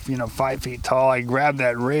probably 5 feet tall. I grabbed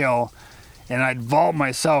that rail, and I'd vault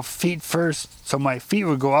myself feet first, so my feet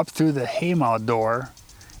would go up through the haymow door,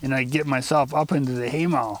 and I'd get myself up into the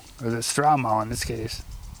haymow, or the straw mow in this case.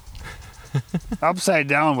 Upside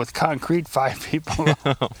down with concrete 5 feet below.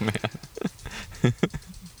 Oh, man.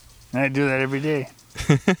 And I do that every day.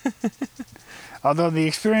 Although the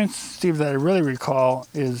experience, Steve, that I really recall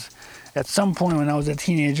is at some point when I was a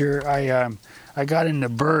teenager, I got into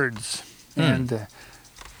birds. And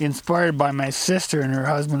inspired by my sister and her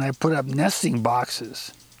husband, I put up nesting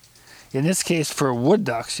boxes. In this case, for wood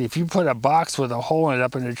ducks. If you put a box with a hole in it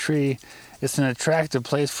up in a tree, it's an attractive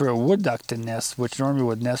place for a wood duck to nest, which normally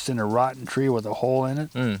would nest in a rotten tree with a hole in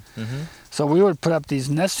it. Mm-hmm. So we would put up these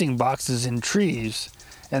nesting boxes in trees,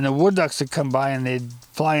 and the wood ducks would come by and they'd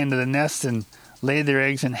fly into the nest and lay their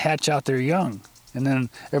eggs and hatch out their young. And then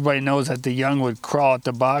everybody knows that the young would crawl at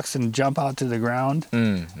the box and jump out to the ground.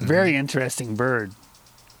 Mm-hmm. Very interesting bird.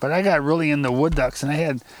 But I got really into wood ducks,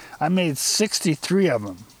 and I made 63 of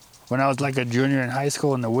them when I was like a junior in high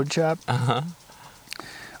school in the wood shop. Uh-huh.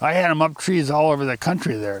 I had them up trees all over the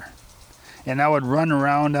country there. And I would run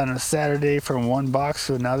around on a Saturday from one box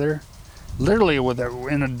to another, literally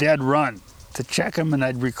in a dead run, to check them, and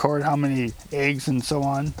I'd record how many eggs and so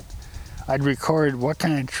on. I'd record what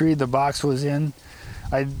kind of tree the box was in.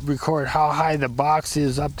 I'd record how high the box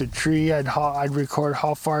is up the tree. I'd record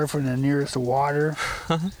how far from the nearest water.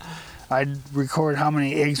 I'd record how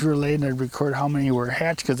many eggs were laid, and I'd record how many were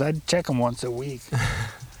hatched, because I'd check them once a week.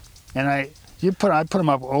 And I'd put them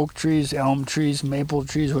up oak trees, elm trees, maple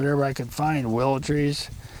trees, whatever I could find, willow trees.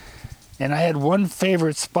 And I had one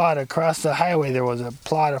favorite spot across the highway. There was a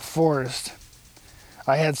plot of forest.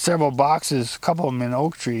 I had several boxes, a couple of them in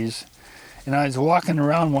oak trees. And I was walking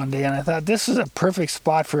around one day, and I thought, this is a perfect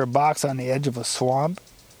spot for a box on the edge of a swamp.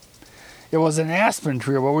 It was an aspen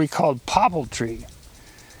tree, or what we called popple tree.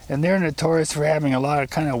 And they're notorious for having a lot of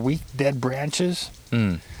kind of weak, dead branches.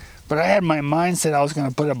 But I had my mindset I was going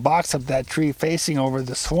to put a box up that tree facing over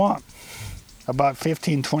the swamp, about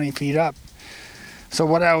 15, 20 feet up. So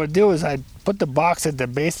what I would do is I'd put the box at the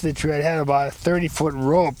base of the tree. I'd have about a 30-foot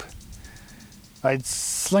rope. I'd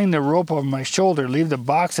sling the rope over my shoulder, leave the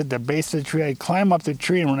box at the base of the tree. I'd climb up the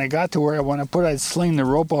tree, and when I got to where I want to put it, I'd sling the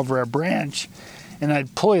rope over a branch, and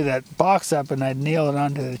I'd pulley that box up, and I'd nail it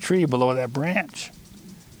onto the tree below that branch,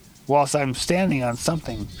 whilst I'm standing on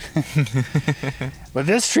something. But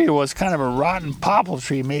this tree was kind of a rotten popple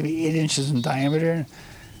tree, maybe 8 inches in diameter.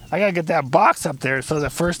 I got to get that box up there. So the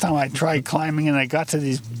first time I tried climbing, and I got to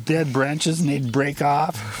these dead branches, and they'd break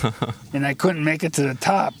off, and I couldn't make it to the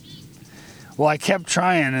top. Well, I kept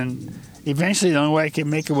trying, and eventually the only way I could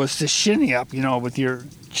make it was to shinny up, with your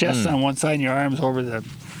chest on one side and your arms over the...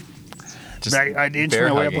 I'd inch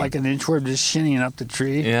my way up like an inchworm, just shinnying up the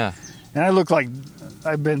tree. Yeah. And I looked like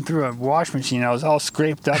I'd been through a wash machine. I was all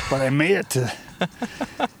scraped up, but I made it to...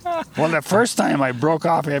 Well, the first time I broke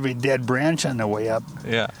off every dead branch on the way up.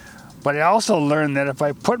 Yeah. But I also learned that if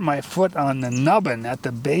I put my foot on the nubbin at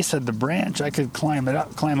the base of the branch, I could climb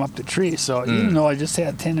up the tree. So even though I just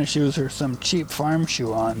had tennis shoes or some cheap farm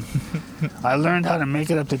shoe on, I learned how to make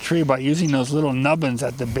it up the tree by using those little nubbins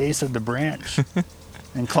at the base of the branch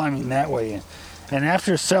and climbing that way. And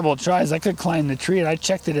after several tries, I could climb the tree, and I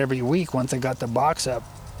checked it every week once I got the box up.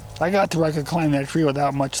 I got to where I could climb that tree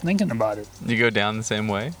without much thinking about it. You go down the same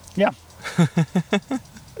way? Yeah.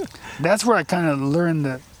 That's where I kind of learned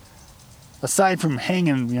that, aside from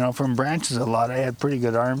hanging, from branches a lot, I had pretty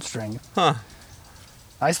good arm strength. Huh.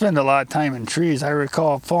 I spent a lot of time in trees. I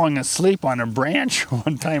recall falling asleep on a branch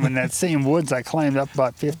one time in that same woods. I climbed up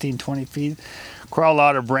about 15, 20 feet, crawled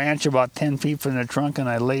out a branch about 10 feet from the trunk, and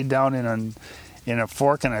I laid down in a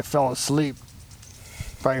fork, and I fell asleep,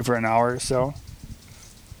 probably for an hour or so.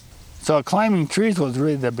 So climbing trees was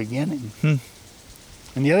really the beginning. And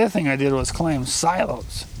the other thing I did was climb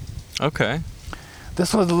silos. Okay.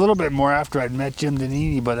 This was a little bit more after I'd met Jim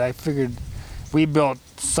Danini, but I figured we built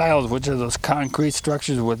silos, which are those concrete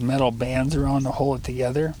structures with metal bands around to hold it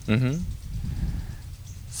together.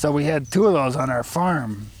 So we had 2 of those on our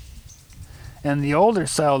farm. And the older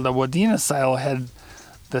silo, the Wadena silo,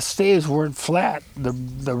 the staves weren't flat.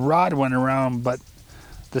 The rod went around, but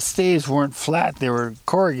the staves weren't flat. They were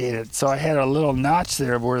corrugated. So I had a little notch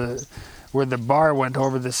there where the bar went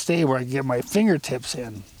over the stave, where I could get my fingertips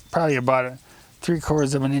in, probably about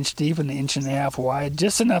 3/4 of an inch deep and 1.5 inches wide,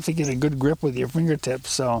 just enough to get a good grip with your fingertips.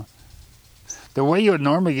 So the way you would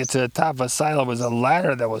normally get to the top of a silo was a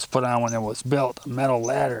ladder that was put on when it was built, a metal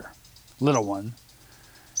ladder, little one.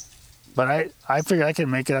 But I figured I could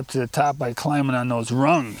make it up to the top by climbing on those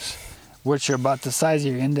rungs, which are about the size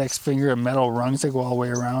of your index finger, metal rungs that go all the way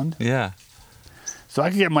around. Yeah. So I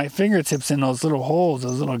could get my fingertips in those little holes,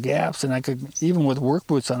 those little gaps, and I could, even with work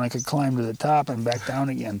boots on, I could climb to the top and back down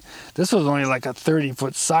again. This was only like a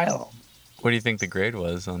 30-foot silo. What do you think the grade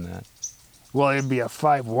was on that? Well, it'd be a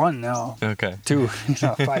 5.1 now. Okay.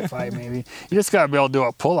 5.5 maybe. You just got to be able to do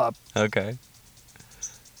a pull-up. Okay.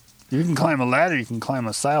 You can climb a ladder, you can climb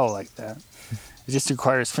a silo like that. It just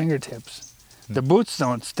requires fingertips. The boots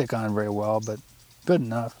don't stick on very well, but good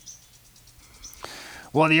enough.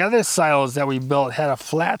 Well, the other silos that we built had a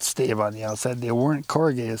flat stave on the outside. They weren't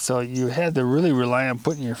corrugated, so you had to really rely on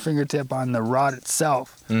putting your fingertip on the rod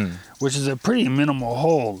itself, which is a pretty minimal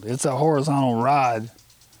hold. It's a horizontal rod,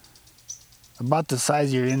 about the size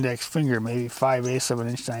of your index finger, maybe 5/8 of an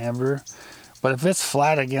inch diameter. But if it's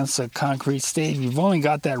flat against a concrete stave, you've only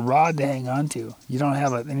got that rod to hang on to. You don't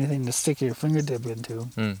have anything to stick your fingertip into.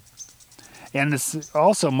 And it's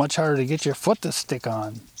also much harder to get your foot to stick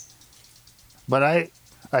on. But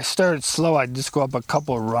I started slow. I'd just go up a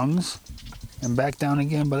couple of rungs and back down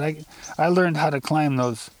again. But I learned how to climb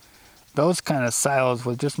those those kind of silos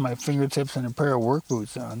with just my fingertips and a pair of work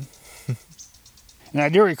boots on. And I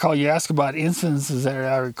do recall you asked about instances that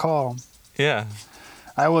I recall. Yeah.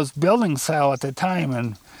 I was building silo at the time,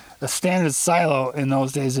 and a standard silo in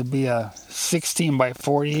those days would be a 16 by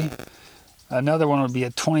 40. Another one would be a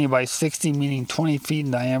 20 by 60, meaning 20 feet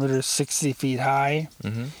in diameter, 60 feet high.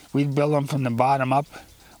 Mm-hmm. We'd build them from the bottom up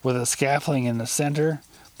with a scaffolding in the center,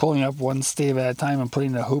 pulling up one stave at a time and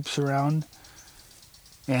putting the hoops around.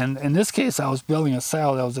 And in this case, I was building a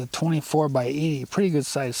silo that was a 24 by 80, pretty good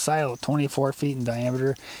sized silo, 24 feet in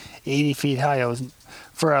diameter, 80 feet high. It was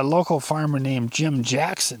for a local farmer named Jim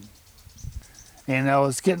Jackson. And I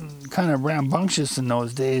was getting kind of rambunctious in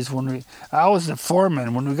those days. I was the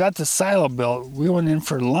foreman. When we got the silo built, we went in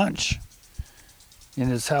for lunch in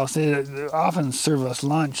his house. They often serve us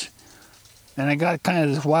lunch. And I got kind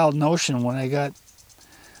of this wild notion when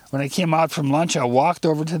I came out from lunch, I walked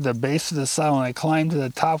over to the base of the silo and I climbed to the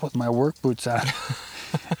top with my work boots on.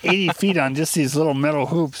 80 feet on just these little metal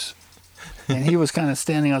hoops. And he was kind of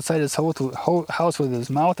standing outside his house with his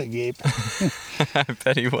mouth agape. I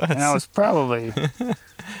bet he was. And I was probably,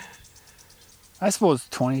 I suppose,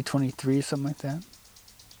 20, 23, something like that.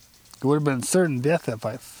 It would have been certain death if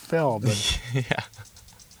I fell, but Yeah.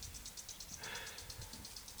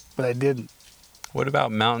 but I didn't. What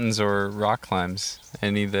about mountains or rock climbs?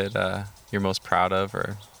 Any that you're most proud of,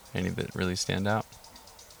 or any that really stand out?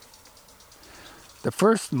 The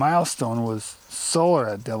first milestone was solar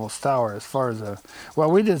at Devil's Tower. As far as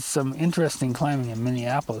we did some interesting climbing in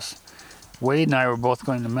Minneapolis. Wade and I were both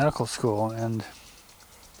going to medical school, and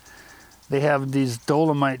they have these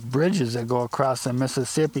dolomite bridges that go across the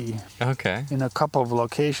Mississippi. Okay. In a couple of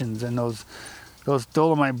locations, and those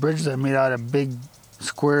dolomite bridges are made out of big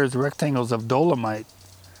squares, rectangles of dolomite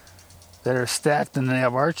that are stacked, and they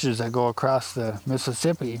have arches that go across the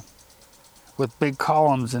Mississippi with big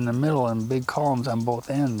columns in the middle and big columns on both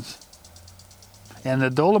ends. And the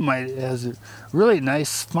dolomite has really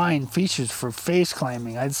nice fine features for face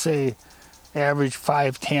climbing. I'd say average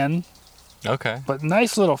 5'10". Okay. But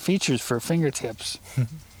nice little features for fingertips.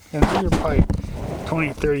 And these are probably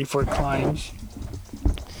 20, 30 foot climbs.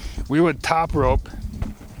 We would top rope.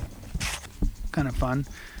 Kind of fun.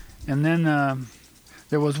 And then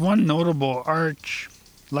there was one notable arch,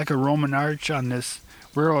 like a Roman arch on this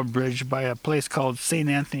railroad bridge by a place called St.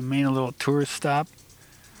 Anthony, Maine, a little tourist stop.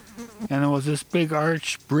 And there was this big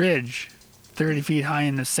arch bridge, 30 feet high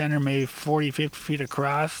in the center, maybe 40, 50 feet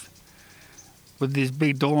across, with these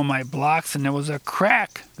big dolomite blocks. And there was a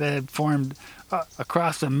crack that had formed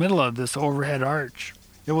across the middle of this overhead arch.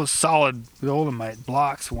 It was solid dolomite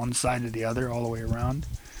blocks, one side to the other, all the way around.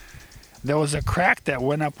 There was a crack that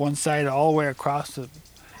went up one side all the way across the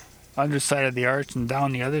underside of the arch and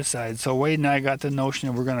down the other side. So Wade and I got the notion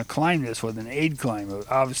that we're going to climb this with an aid climb. We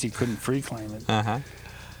obviously couldn't free climb it. Uh-huh.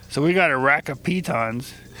 So we got a rack of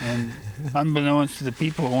pitons, and unbeknownst to the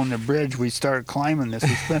people who own the bridge, we started climbing this. We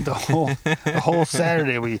spent the whole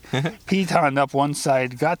Saturday. We pitoned up one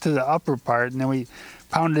side, got to the upper part, and then we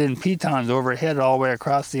pounded in pitons overhead all the way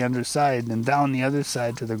across the underside and down the other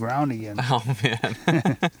side to the ground again. Oh,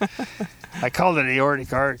 man. I called it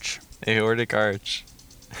aortic arch. Aortic arch.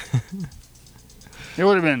 It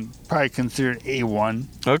would have been probably considered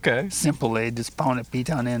A1. Okay. Simple aid, just pound a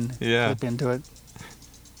piton in, flip into it.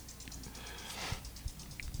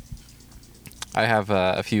 I have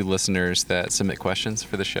a few listeners that submit questions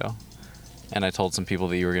for the show, and I told some people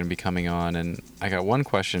that you were going to be coming on, and I got one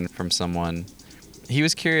question from someone. He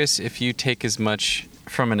was curious if you take as much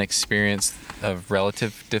from an experience of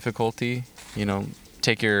relative difficulty,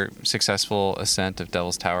 take your successful ascent of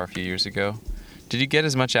Devil's Tower a few years ago. Did you get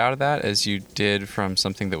as much out of that as you did from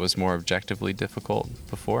something that was more objectively difficult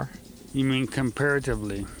before? You mean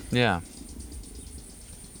comparatively? Yeah.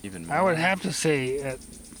 Even more. I would have to say at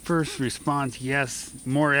first response, yes,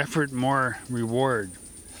 more effort, more reward.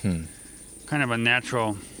 Kind of a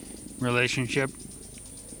natural relationship.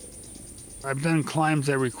 I've done climbs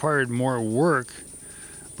that required more work,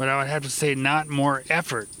 but I would have to say not more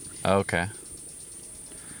effort. Okay.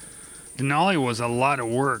 Denali was a lot of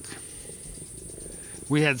work.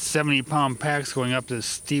 We had 70-pound packs going up this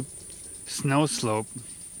steep snow slope,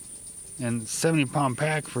 and 70-pound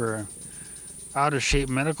pack for an out-of-shape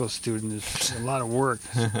medical student is a lot of work.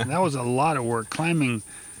 That was a lot of work. Climbing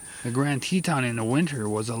the Grand Teton in the winter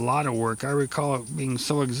was a lot of work. I recall being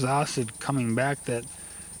so exhausted coming back that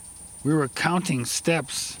we were counting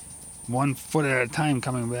steps 1 foot at a time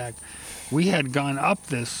coming back. We had gone up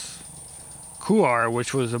this couloir,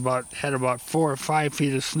 which was had about 4 or 5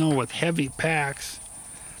 feet of snow with heavy packs.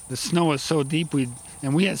 The snow was so deep we'd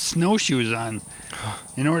And we had snowshoes on.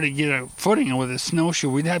 In order to get a footing with a snowshoe,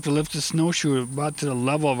 we'd have to lift the snowshoe about to the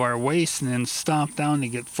level of our waist and then stomp down to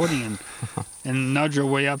get footing and nudge our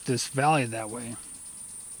way up this valley that way.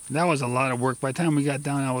 That was a lot of work. By the time we got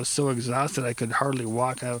down, I was so exhausted I could hardly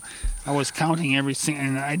walk. I was counting every single,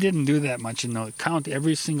 and I didn't do that much, count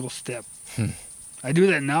every single step. I do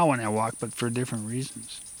that now when I walk, but for different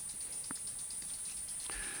reasons.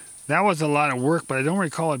 That was a lot of work, but I don't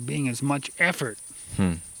recall it being as much effort,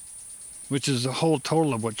 which is the whole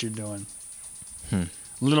total of what you're doing. A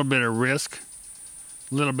little bit of risk,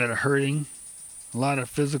 a little bit of hurting, a lot of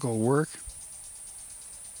physical work.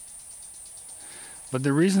 But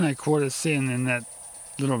the reason I quoted saying in that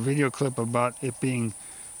little video clip about it being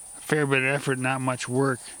a fair bit of effort, not much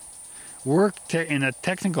work, in a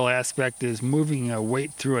technical aspect is moving a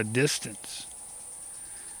weight through a distance.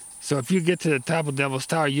 So if you get to the top of Devil's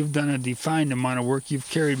Tower, you've done a defined amount of work. You've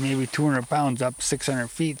carried maybe 200 pounds up 600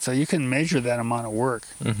 feet, so you can measure that amount of work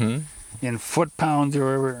in foot-pounds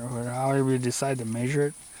or however you decide to measure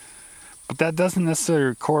it. But that doesn't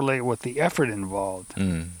necessarily correlate with the effort involved.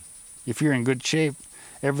 If you're in good shape,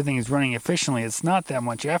 everything is running efficiently, it's not that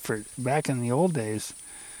much effort. Back in the old days,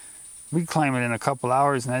 we'd climb it in a couple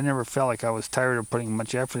hours, and I never felt like I was tired of putting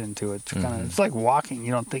much effort into it. It's like walking.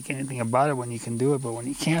 You don't think anything about it when you can do it, but when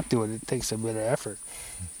you can't do it, it takes a bit of effort.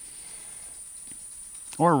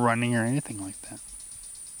 Or running or anything like that.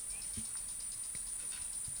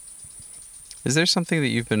 Is there something that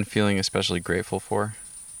you've been feeling especially grateful for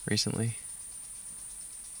recently?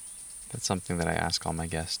 That's something that I ask all my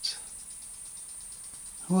guests.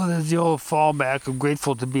 Well, there's the old fallback of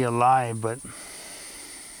grateful to be alive, but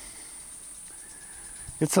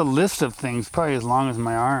it's a list of things, probably as long as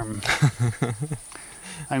my arm.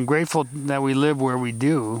 I'm grateful that we live where we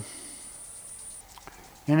do.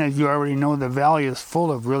 And as you already know, the valley is full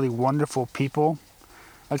of really wonderful people.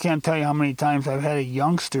 I can't tell you how many times I've had a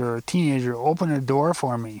youngster or a teenager open a door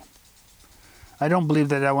for me. I don't believe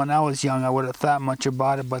that when I was young I would have thought much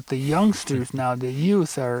about it, but the youngsters now, the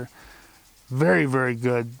youth, are very, very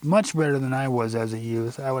good. Much better than I was as a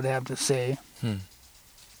youth, I would have to say.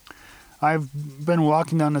 I've been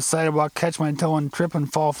walking down the sidewalk, catch my toe and trip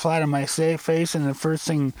and fall flat on my face, and the first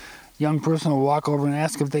thing a young person will walk over and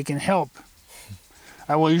ask if they can help.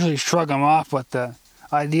 I will usually shrug them off, but the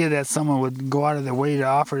idea that someone would go out of their way to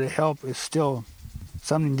offer to help is still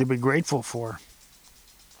something to be grateful for.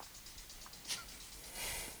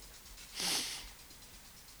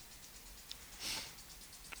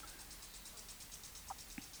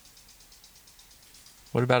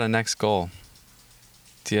 What about a next goal?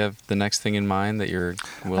 Do you have the next thing in mind that you're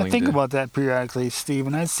willing to... I think about that periodically, Steve,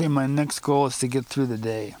 and I'd say my next goal is to get through the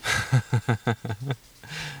day.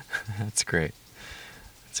 That's great.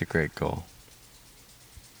 That's a great goal.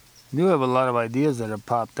 I do have a lot of ideas that have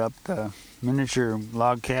popped up. The miniature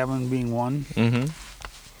log cabin being one.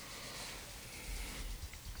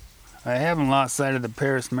 I haven't lost sight of the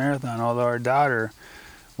Paris Marathon, although our daughter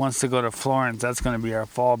wants to go to Florence. That's going to be our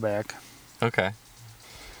fallback. Okay.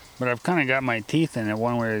 But I've kind of got my teeth in it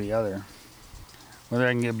one way or the other. Whether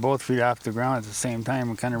I can get both feet off the ground at the same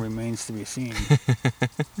time, it kind of remains to be seen.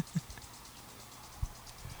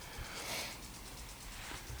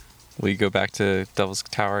 Will you go back to Devil's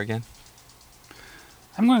Tower again?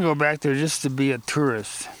 I'm going to go back there just to be a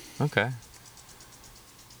tourist. Okay.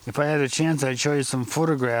 If I had a chance, I'd show you some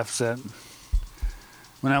photographs that...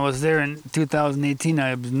 When I was there in 2018,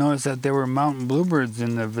 I noticed that there were mountain bluebirds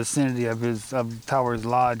in the vicinity of Tower's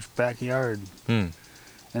Lodge backyard. And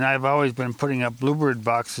I've always been putting up bluebird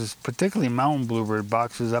boxes, particularly mountain bluebird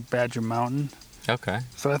boxes up Badger Mountain. Okay.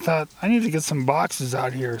 So I thought, I need to get some boxes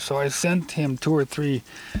out here. So I sent him 2 or 3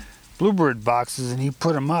 bluebird boxes, and he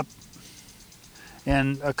put them up.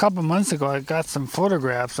 And a couple months ago, I got some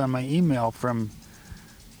photographs on my email from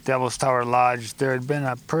Devil's Tower Lodge. There had been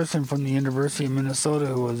a person from the University of Minnesota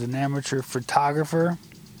who was an amateur photographer.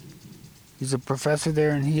 He's a professor there,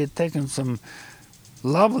 and he had taken some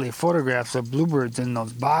lovely photographs of bluebirds in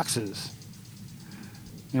those boxes.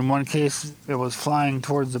 In one case, it was flying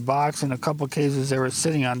towards the box. In a couple cases, they were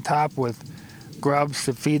sitting on top with grubs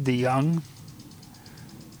to feed the young.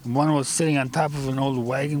 And one was sitting on top of an old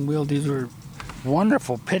wagon wheel. These were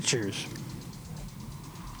wonderful pictures.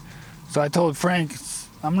 So I told Frank,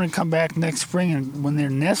 I'm going to come back next spring and when they're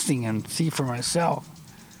nesting and see for myself.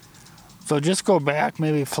 So just go back,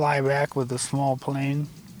 maybe fly back with a small plane,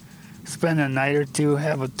 spend a night or two,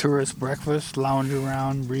 have a tourist breakfast, lounge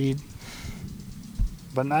around, read.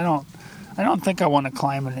 But I don't think I want to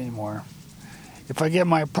climb it anymore. If I get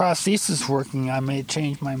my prosthesis working, I may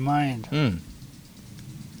change my mind.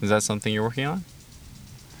 Is that something you're working on?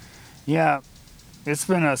 Yeah. it's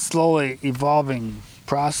been a slowly evolving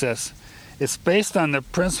process. It's based on the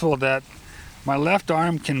principle that my left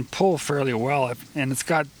arm can pull fairly well, and it's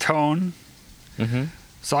got tone. Mm-hmm.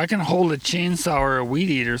 So I can hold a chainsaw or a weed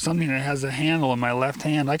eater, something that has a handle in my left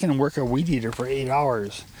hand. I can work a weed eater for 8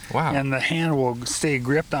 hours. Wow. And the hand will stay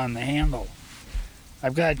gripped on the handle.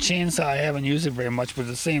 I've got a chainsaw, I haven't used it very much, but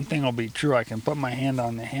the same thing will be true. I can put my hand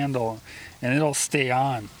on the handle and it'll stay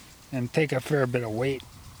on and take a fair bit of weight.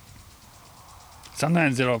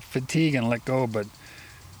 Sometimes it'll fatigue and let go, but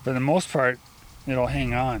for the most part, it'll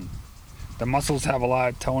hang on. The muscles have a lot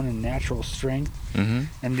of tone and natural strength. Mm-hmm.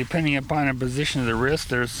 And depending upon the position of the wrist,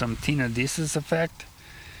 there's some tenodesis effect.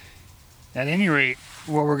 At any rate,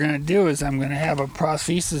 what we're going to do is I'm going to have a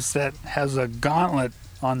prosthesis that has a gauntlet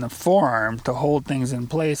on the forearm to hold things in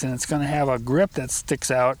place, and it's going to have a grip that sticks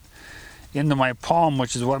out into my palm,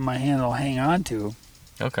 which is what my hand will hang on to.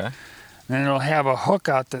 Okay. And it'll have a hook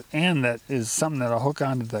out the end that is something that'll hook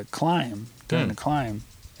onto the climb, during the climb.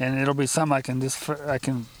 And it'll be something I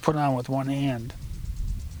can put on with one hand.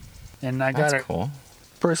 And I got That's cool.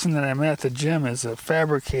 Person that I met at the gym is a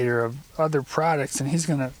fabricator of other products, and he's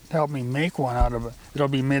going to help me make one out of it. It'll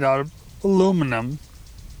be made out of aluminum,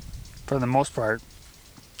 for the most part.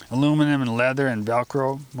 Aluminum and leather and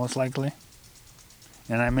Velcro, most likely.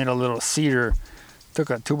 And I made a little cedar, took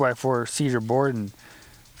a 2x4 cedar board and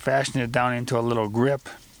fashioned it down into a little grip,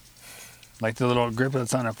 like the little grip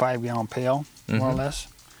that's on a 5-gallon pail, more or less.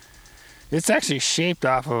 It's actually shaped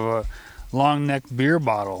off of a long neck beer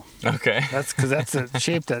bottle. Okay. That's because that's a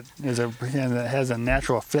shape that has a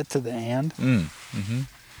natural fit to the hand. Mm-hmm.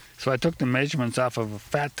 So I took the measurements off of a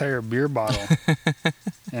fat tire beer bottle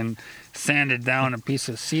and sanded down a piece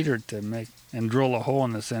of cedar to make and drill a hole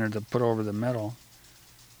in the center to put over the metal.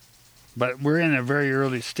 But we're in the very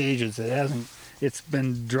early stages. It's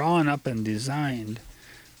been drawn up and designed,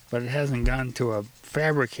 but it hasn't gone to a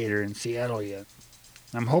fabricator in Seattle yet.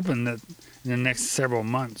 I'm hoping that in the next several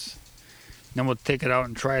months. Then we'll take it out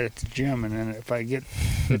and try it at the gym, and then if I get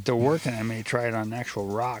it to working, I may try it on actual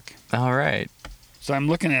rock. All right. So I'm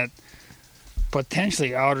looking at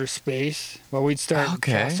potentially outer space. Well, we'd start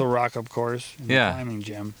Castle Rock, of course, in the climbing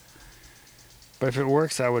gym. But if it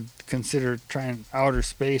works, I would consider trying outer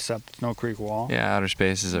space up Snow Creek Wall. Yeah, outer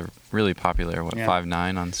space is a really popular,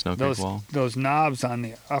 5'9" on Snow Creek Wall. Those knobs on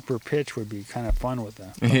the upper pitch would be kind of fun with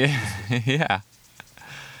that. Yeah.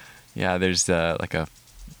 Yeah, there's like a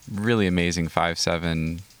really amazing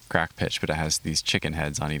 5'7" crack pitch, but it has these chicken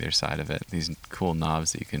heads on either side of it. These cool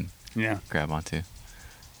knobs that you can grab onto.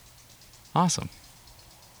 Awesome.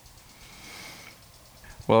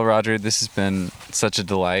 Well, Roger, this has been such a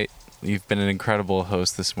delight. You've been an incredible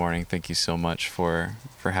host this morning. Thank you so much for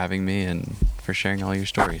having me and for sharing all your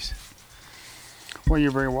stories. Well, you're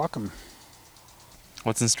very welcome.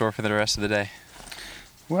 What's in store for the rest of the day?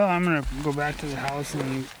 Well, I'm going to go back to the house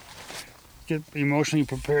and get emotionally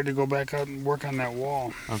prepared to go back out and work on that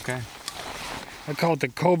wall. Okay. I call it the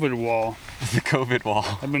COVID wall. The COVID wall.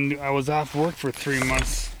 I was off work for 3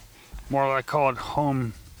 months. More, I call it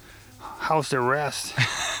house arrest.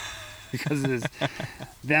 Because of this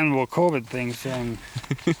damnable COVID thing. So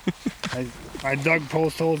I dug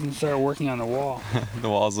post holes and started working on the wall. The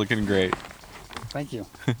wall's looking great. Thank you.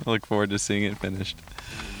 I look forward to seeing it finished.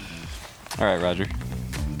 All right, Roger.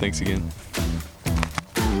 Thanks again.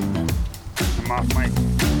 I'm off mic.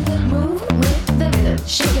 Move with the rhythm.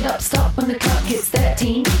 Shake it up, stop when the clock hits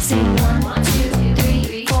 13. Sing 1, 2,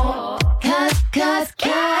 3, 4. Cause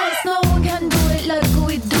no one can do it like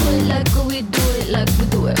we do it, like we do it, like we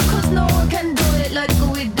do it. Cause no one can do it like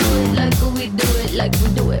we do it, like we do it, like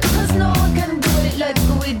we do it. Cause no one can do it like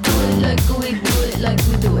we do it, like we do it, like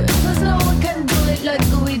we do it. Cause no one can do it like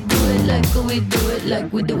we do it, like we do it,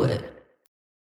 like we do it.